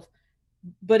yourself,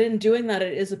 but in doing that,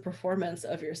 it is a performance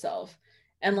of yourself.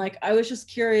 And like, I was just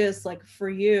curious, like for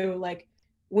you, like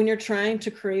when you're trying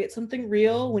to create something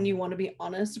real, when you want to be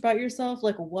honest about yourself,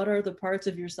 like what are the parts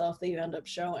of yourself that you end up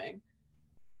showing?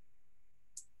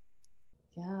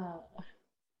 Yeah.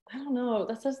 I don't know.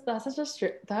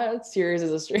 That series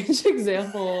is a strange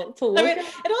example to look at. I mean,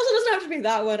 it also doesn't have to be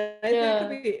that one. I think it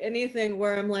could be anything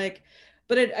where I'm like,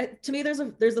 but to me, there's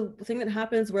a thing that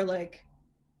happens where like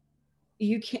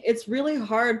you can't. It's really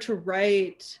hard to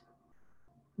write.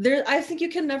 I think you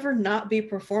can never not be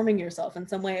performing yourself in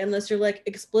some way unless you're like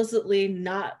explicitly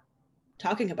not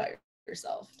talking about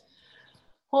yourself.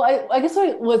 Well, I guess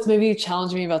what's maybe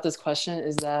challenging me about this question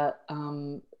is that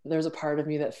there's a part of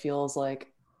me that feels like,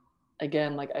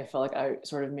 again, like I felt like I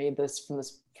sort of made this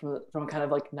from kind of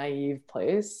like naive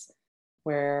place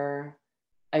where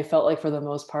I felt like for the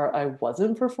most part I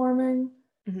wasn't performing.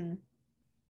 Mm-hmm.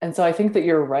 And so I think that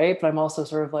you're right, but I'm also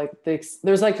sort of like there's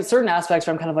like certain aspects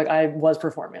where I'm kind of like I was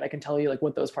performing. I can tell you like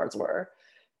what those parts were,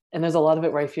 and there's a lot of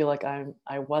it where I feel like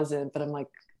I wasn't, but I'm like,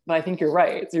 but I think you're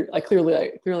right. Clearly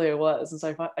I was. And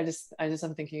so I just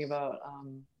am thinking about,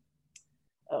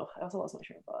 I also lost my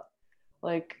train of thought.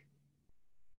 Like,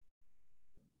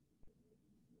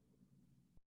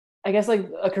 I guess like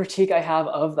a critique I have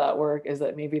of that work is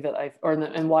that maybe that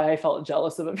and why I felt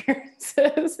jealous of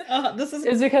appearances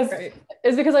is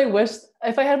because I wish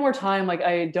if I had more time, like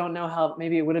I don't know how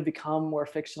maybe it would have become more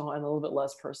fictional and a little bit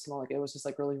less personal. Like it was just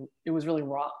like it was really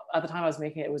raw. At the time I was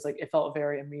making it, it was like, it felt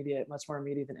very immediate, much more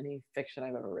immediate than any fiction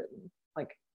I've ever written.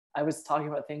 Like I was talking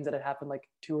about things that had happened like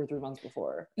 2 or 3 months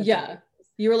before. Yeah.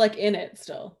 You were like in it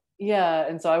still. Yeah.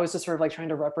 And so I was just sort of like trying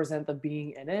to represent the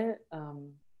being in it.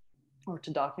 Or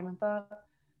to document that.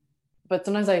 But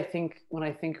sometimes when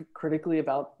I think critically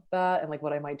about that and like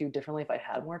what I might do differently if I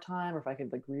had more time or if I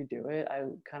could like redo it, I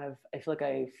feel like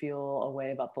I feel a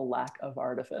way about the lack of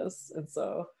artifice. And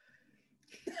so,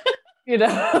 I don't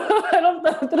know,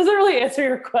 that doesn't really answer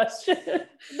your question.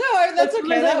 No, that's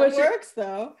okay. That works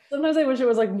though. Sometimes I wish it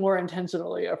was like more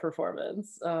intentionally a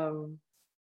performance. The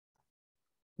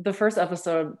first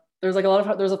episode, there's a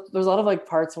lot of like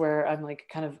parts where I'm like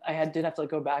did have to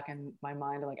like go back in my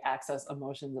mind and like access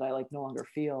emotions that I like no longer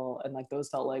feel, and like those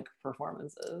felt like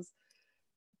performances.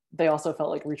 They also felt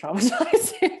like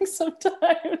re-traumatizing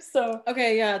sometimes. So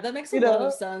okay, yeah, that makes a lot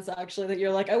of sense actually, that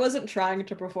you're like, I wasn't trying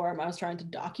to perform, I was trying to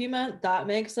document. That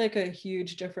makes like a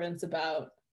huge difference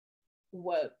about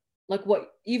what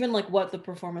the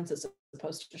performance is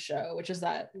supposed to show, which is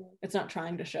that it's not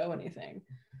trying to show anything.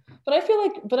 But I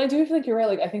do feel like you're right.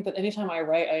 Like I think that anytime I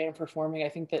write, I am performing. I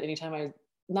think that anytime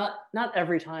not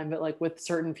every time, but like with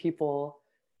certain people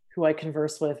who I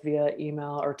converse with via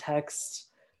email or text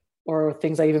or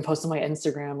things I even post on my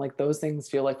Instagram, like those things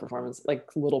feel like performance, like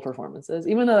little performances.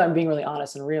 Even though I'm being really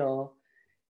honest and real,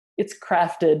 it's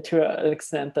crafted to an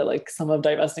extent that like some of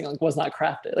Divesting like was not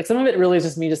crafted. Like some of it really is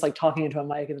just me just like talking into a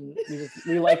mic and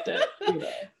we liked it.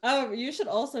 You should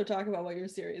also talk about what your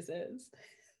series is.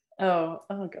 Oh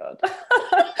God.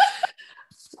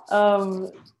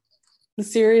 The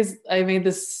series, I made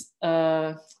this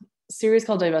series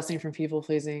called Divesting from People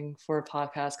Pleasing for a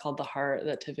podcast called The Heart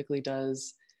that typically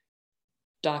does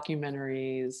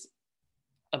documentaries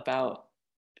about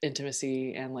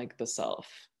intimacy and like the self.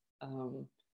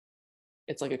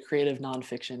 It's like a creative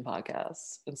nonfiction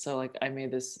podcast. And so like I made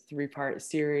this 3-part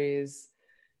series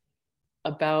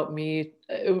about me.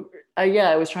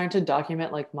 I was trying to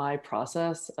document like my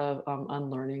process of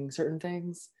unlearning certain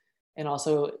things, and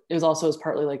also it was also as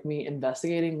partly like me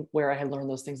investigating where I had learned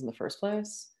those things in the first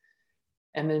place,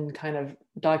 and then kind of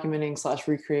documenting /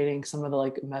 recreating some of the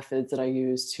like methods that I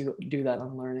used to do that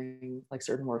unlearning, like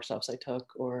certain workshops I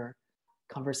took or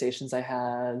conversations I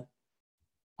had.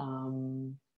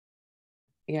 And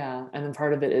then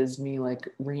part of it is me like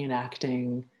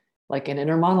reenacting like an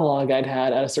inner monologue I'd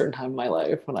had at a certain time in my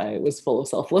life when I was full of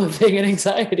self-loathing and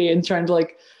anxiety, and trying to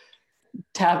like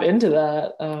tap into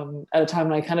that at a time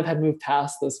when I kind of had moved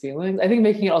past those feelings. I think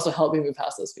making it also helped me move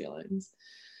past those feelings.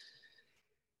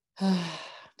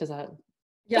 Does that?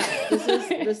 Yeah,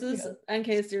 this is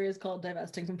NK's series called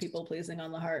Divesting from People Pleasing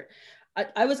on the Heart.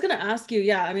 I was gonna ask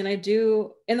you, I mean, I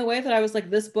do, in the way that I was like,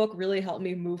 this book really helped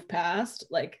me move past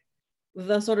like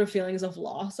the sort of feelings of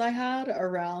loss I had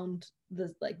around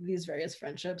these various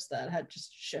friendships that had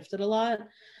just shifted a lot.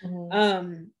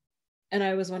 Mm-hmm. And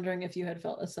I was wondering if you had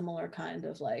felt a similar kind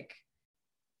of like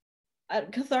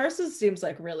catharsis seems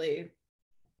like really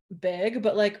big,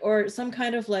 but like, or some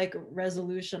kind of like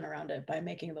resolution around it by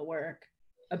making the work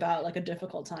about like a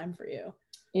difficult time for you.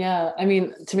 Yeah, I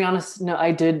mean, to be honest, no,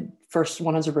 I did first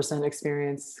 100%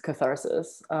 experience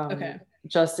catharsis. Okay.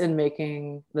 Just in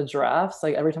making the drafts,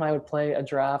 like every time I would play a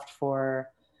draft for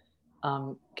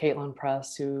Caitlin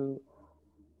Press,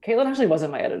 Caitlin actually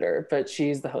wasn't my editor, but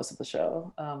she's the host of the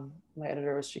show. My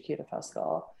editor was Chiquita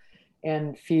Pascal,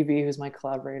 and Phoebe, who's my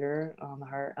collaborator on The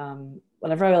Heart.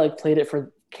 Whenever I like played it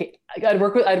for I'd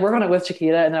work on it with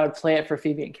Chiquita, and I would play it for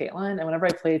Phoebe and Caitlin. And whenever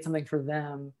I played something for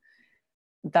them,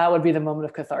 that would be the moment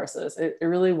of catharsis. It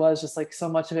really was just like so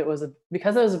much of it was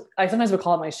I sometimes would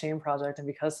call it my shame project, and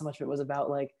because so much of it was about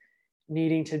like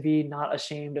needing to be not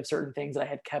ashamed of certain things that I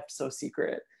had kept so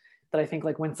secret, that I think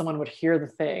like when someone would hear the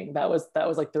thing, that was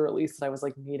like the release that I was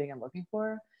like needing and looking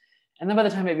for. And then by the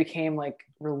time it became like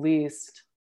released,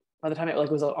 by the time it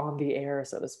like was on the air,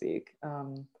 so to speak,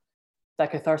 that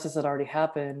catharsis had already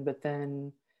happened. But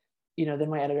then, then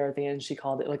my editor at the end, she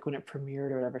called it like when it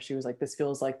premiered or whatever, she was like, this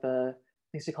feels like I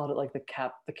think she called it like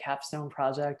the capstone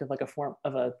project of like a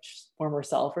former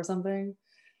self or something.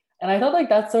 And I thought like,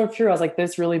 that's so true. I was like,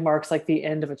 this really marks like the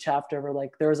end of a chapter where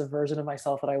like there was a version of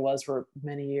myself that I was for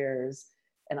many years,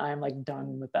 and I'm like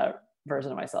done with that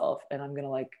version of myself, and I'm gonna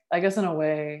like, I guess in a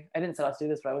way, I didn't set out to do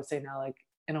this, but I would say now, like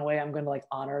in a way, I'm gonna like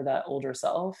honor that older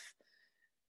self.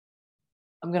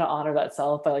 I'm gonna honor that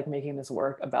self by like making this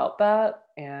work about that,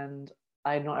 and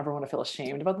I don't ever want to feel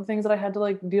ashamed about the things that I had to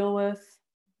like deal with,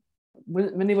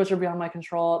 many of which are beyond my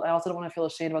control. I also don't want to feel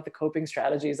ashamed about the coping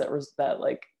strategies that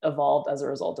like evolved as a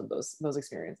result of those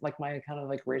experiences, like my kind of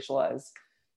like racialized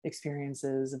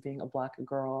experiences of being a Black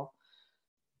girl.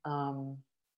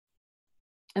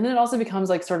 And then it also becomes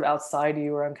like sort of outside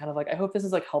you, where I'm kind of like, I hope this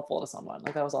is like helpful to someone.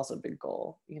 Like that was also a big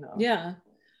goal, you know? Yeah.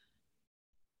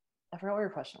 I forgot what your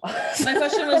question was. My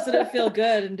question was, did it feel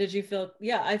good? And did you feel,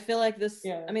 yeah, I feel like this,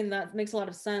 Yeah. I mean, that makes a lot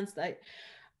of sense.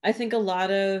 I think a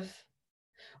lot of,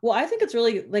 well, I think it's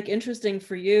really like interesting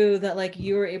for you that like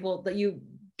you were able, that you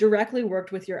directly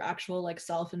worked with your actual like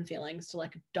self and feelings to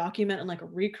like document and like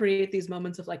recreate these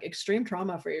moments of like extreme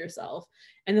trauma for yourself,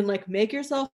 and then like make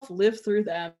yourself live through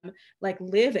them, like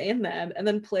live in them, and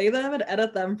then play them and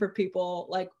edit them for people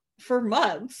like for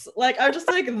months. Like I'm just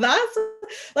like,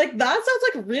 that sounds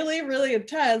like really, really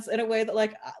intense in a way that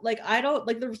like I don't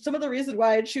like, some of the reason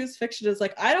why I choose fiction is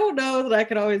like I don't know that I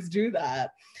can always do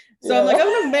that. So I'm like, I'm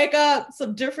gonna make up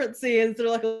some different scenes that are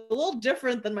like a little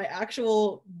different than my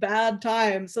actual bad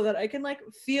time, so that I can like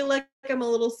feel like I'm a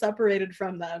little separated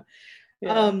from them.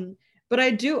 Yeah. But I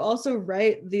do also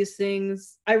write these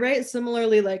things. I write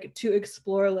similarly, like to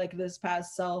explore like this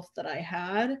past self that I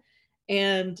had.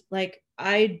 And like,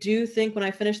 I do think when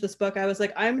I finished this book, I was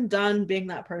like, I'm done being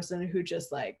that person who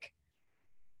just like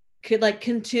could like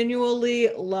continually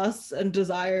lusts and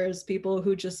desires people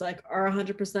who just like are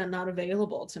 100% not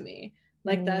available to me.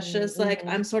 Like that's just like,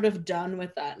 I'm sort of done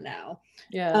with that now.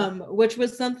 Yeah. Which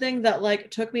was something that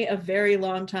like took me a very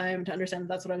long time to understand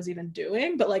that's what I was even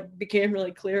doing, but like became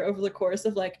really clear over the course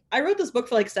of like, I wrote this book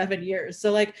for like 7 years.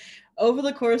 So like over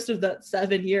the course of that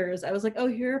 7 years, I was like, oh,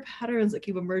 here are patterns that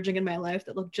keep emerging in my life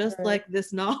that look just like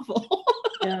this novel.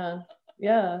 Yeah.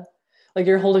 Yeah. Like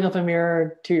you're holding up a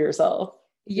mirror to yourself.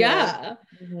 Yeah.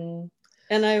 Mm-hmm.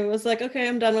 And I was like, okay,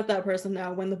 I'm done with that person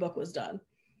now, when the book was done.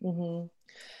 Mm-hmm.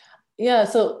 Yeah.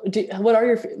 So what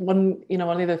are one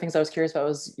of the other things I was curious about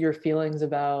was your feelings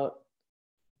about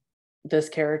this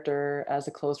character as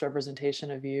a close representation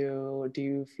of you. Do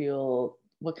you feel,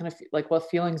 what kind of, like, what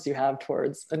feelings do you have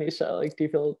towards Anisha? Like, do you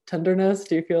feel tenderness?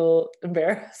 Do you feel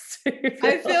embarrassed?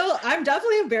 I'm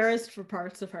definitely embarrassed for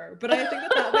parts of her, but I think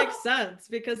that makes sense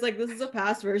because like, this is a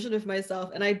past version of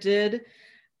myself. And I did,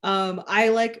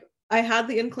 I had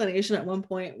the inclination at one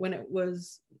point when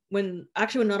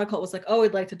Nicole was like, oh,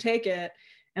 we'd like to take it.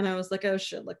 And I was like, oh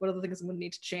shit, like what are the things I'm gonna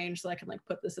need to change so I can like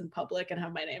put this in public and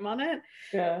have my name on it?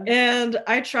 Yeah. And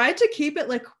I tried to keep it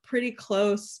like pretty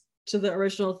close to the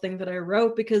original thing that I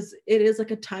wrote because it is like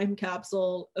a time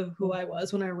capsule of who I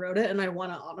was when I wrote it, and I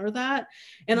want to honor that.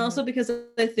 And also because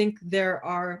I think there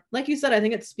are, like you said, I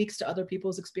think it speaks to other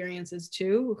people's experiences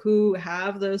too, who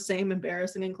have those same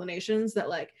embarrassing inclinations that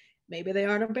like maybe they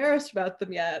aren't embarrassed about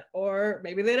them yet, or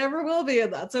maybe they never will be,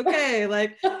 and that's okay.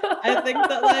 Like I think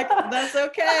that like that's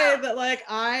okay, that like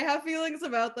I have feelings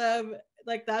about them.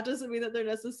 Like that doesn't mean that they're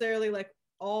necessarily like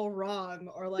all wrong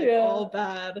or like all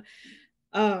bad.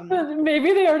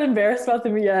 Maybe they aren't embarrassed about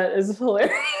them yet is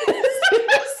hilarious.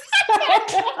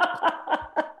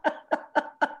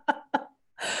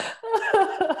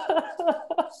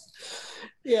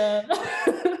 Yeah. I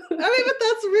mean, but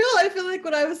that's real. I feel like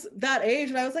when I was that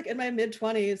age, when I was like in my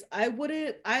mid-20s, I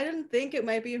didn't think it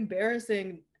might be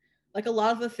embarrassing. Like a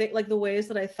lot of like the ways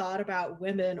that I thought about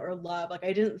women or love, like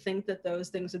I didn't think that those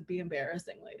things would be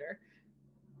embarrassing later.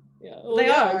 Yeah, well, they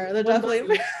are. They're definitely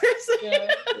embarrassing. Yeah.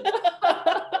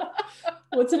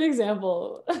 What's an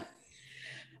example?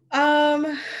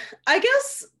 I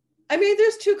guess, I mean,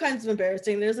 there's two kinds of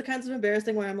embarrassing. There's the kinds of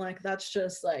embarrassing where I'm like, that's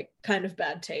just like kind of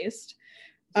bad taste.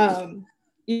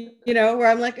 You know, where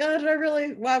I'm like,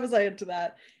 oh, why was I into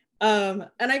that? And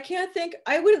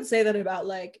I wouldn't say that about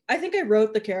like, I think I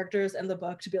wrote the characters and the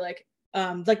book to be like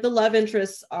the love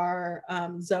interests are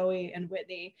Zoe and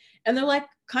Whitney, and they're like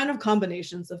kind of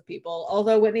combinations of people,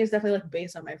 although Whitney is definitely like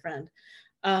based on my friend.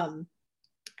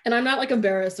 And I'm not like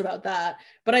embarrassed about that,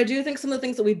 but I do think some of the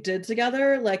things that we did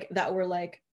together, like that were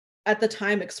like at the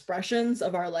time expressions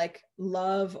of our like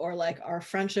love or like our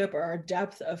friendship or our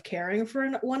depth of caring for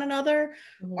one another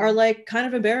are like kind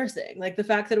of embarrassing. Like the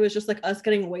fact that it was just like us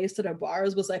getting wasted at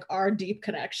bars was like our deep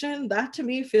connection. That to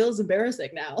me feels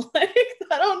embarrassing now. Like,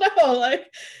 I don't know,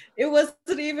 like it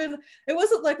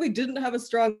wasn't like we didn't have a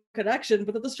strong connection,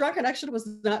 but that the strong connection was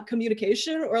not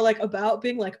communication or like about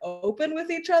being like open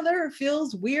with each other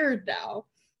feels weird now.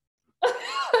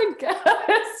 I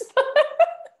guess.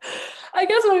 I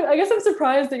guess I'm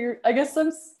surprised that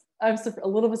I'm a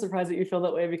little bit surprised that you feel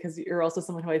that way, because you're also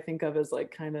someone who I think of as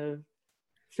like kind of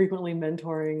frequently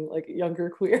mentoring like younger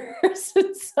queers.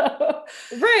 And so,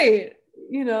 Right.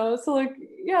 you know, so like,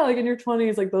 yeah, like in your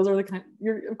 20s, like those are the kind,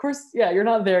 you're, of course, yeah, you're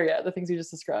not there yet, the things you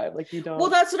just described, like you don't. Well,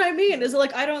 that's what I mean, is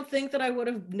like I don't think that I would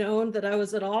have known that I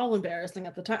was at all embarrassing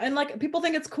at the time, and like people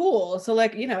think it's cool, so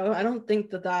like, you know, I don't think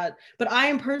that, but I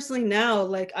am personally now,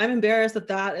 like, I'm embarrassed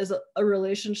that is a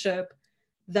relationship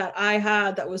that I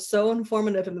had that was so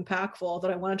informative and impactful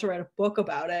that I wanted to write a book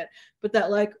about it, but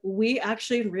that like we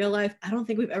actually in real life, I don't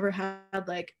think we've ever had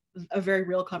like a very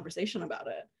real conversation about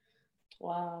it.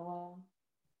 Wow.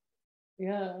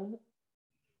 Yeah.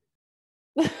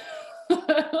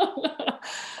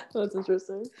 That's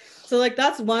interesting. So like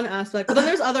that's one aspect, but then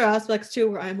there's other aspects too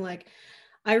where I'm like,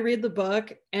 I read the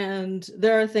book and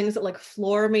there are things that like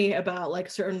floor me about like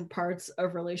certain parts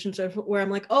of relationship where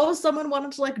I'm like, oh, someone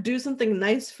wanted to like do something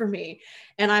nice for me.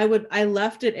 And I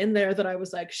left it in there that I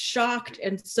was like shocked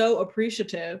and so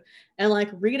appreciative. And like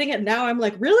reading it now, I'm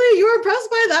like, really? You were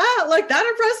impressed by that? Like that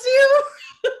impressed you?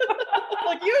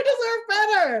 Like you deserve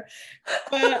better.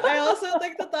 But I also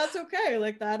think that that's okay.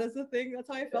 Like that is the thing. That's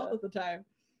how I felt at the time.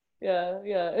 Yeah,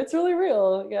 it's really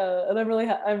real. Yeah, and I'm really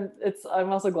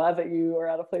I'm also glad that you are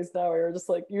at a place now where you're just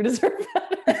like, you deserve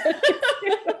better.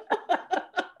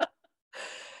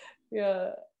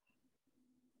 Yeah.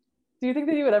 Do you think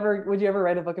that would you ever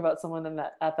write a book about someone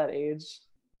at that age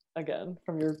again,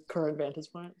 from your current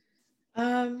vantage point?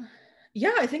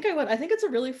 Yeah, I think I would. I think it's a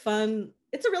really fun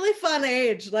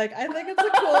age. Like I think it's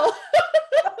a cool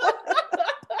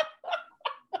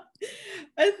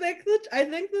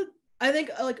I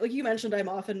think like you mentioned, I'm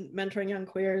often mentoring young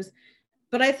queers,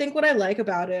 but I think what I like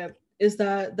about it is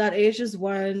that age is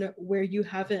one where you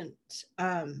haven't,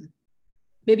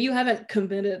 maybe you haven't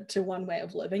committed to one way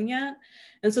of living yet.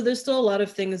 And so there's still a lot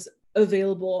of things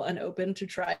available and open to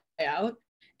try out.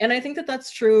 And I think that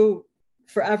that's true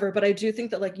forever, but I do think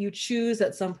that like you choose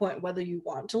at some point whether you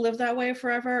want to live that way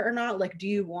forever or not. Like, do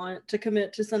you want to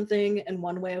commit to something and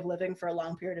one way of living for a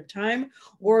long period of time,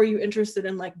 or are you interested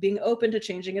in like being open to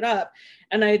changing it up?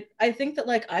 And I think that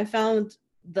like I found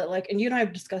that like, and you and I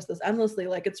have discussed this endlessly,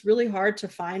 like it's really hard to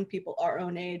find people our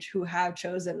own age who have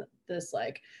chosen this,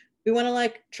 like we want to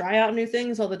like try out new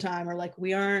things all the time, or like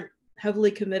we aren't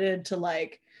heavily committed to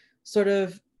like sort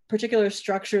of particular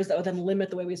structures that would then limit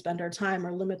the way we spend our time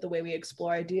or limit the way we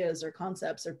explore ideas or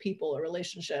concepts or people or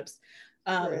relationships.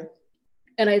 Right.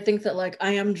 And I think that like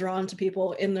I am drawn to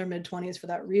people in their mid-20s for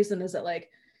that reason, is that like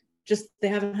just they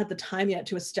haven't had the time yet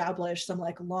to establish some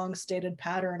like long stated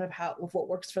pattern of what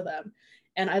works for them.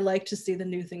 And I like to see the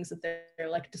new things that they're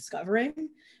like discovering,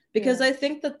 because I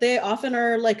think that they often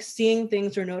are like seeing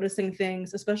things or noticing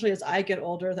things, especially as I get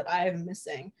older, that I am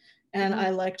missing. And I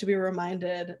like to be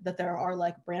reminded that there are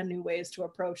like brand new ways to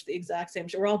approach the exact same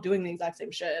shit. We're all doing the exact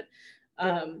same shit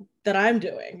that I'm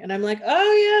doing. And I'm like,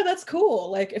 oh yeah, that's cool.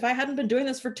 Like if I hadn't been doing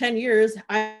this for 10 years,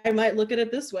 I might look at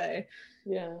it this way.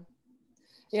 Yeah.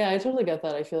 Yeah, I totally get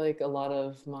that. I feel like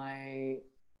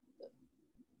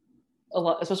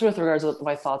especially with regards to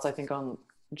my thoughts, I think on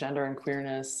gender and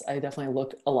queerness, I definitely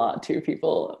looked a lot to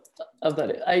people of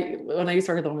that. When I used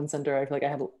to work at the Women's Center, I feel like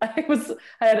I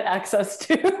had access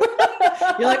to.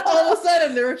 You're like, all of a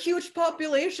sudden there are huge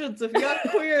populations of young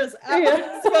queers at my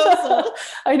disposal.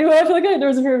 I knew. I feel like there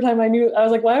was a period of time I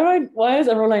was like, why is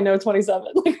everyone I know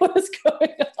 27? Like, what is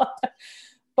going on?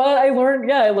 But I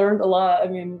learned a lot. I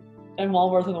mean, I'm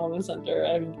well worth in the Women's Center.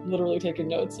 I'm literally taking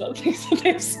notes about things that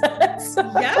they've said. So.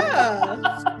 Yeah.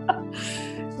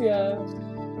 Yeah.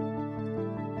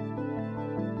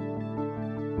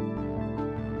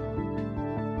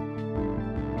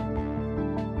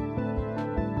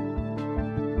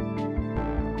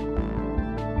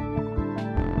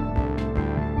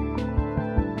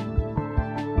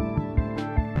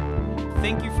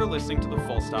 Thank you for listening to the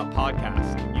Full Stop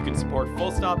podcast. You can support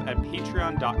Full Stop at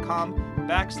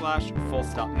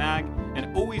patreon.com/fullstopmag,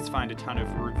 and always find a ton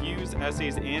of reviews,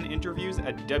 essays, and interviews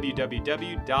at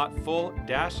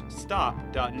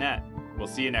www.full-stop.net. We'll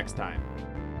see you next time.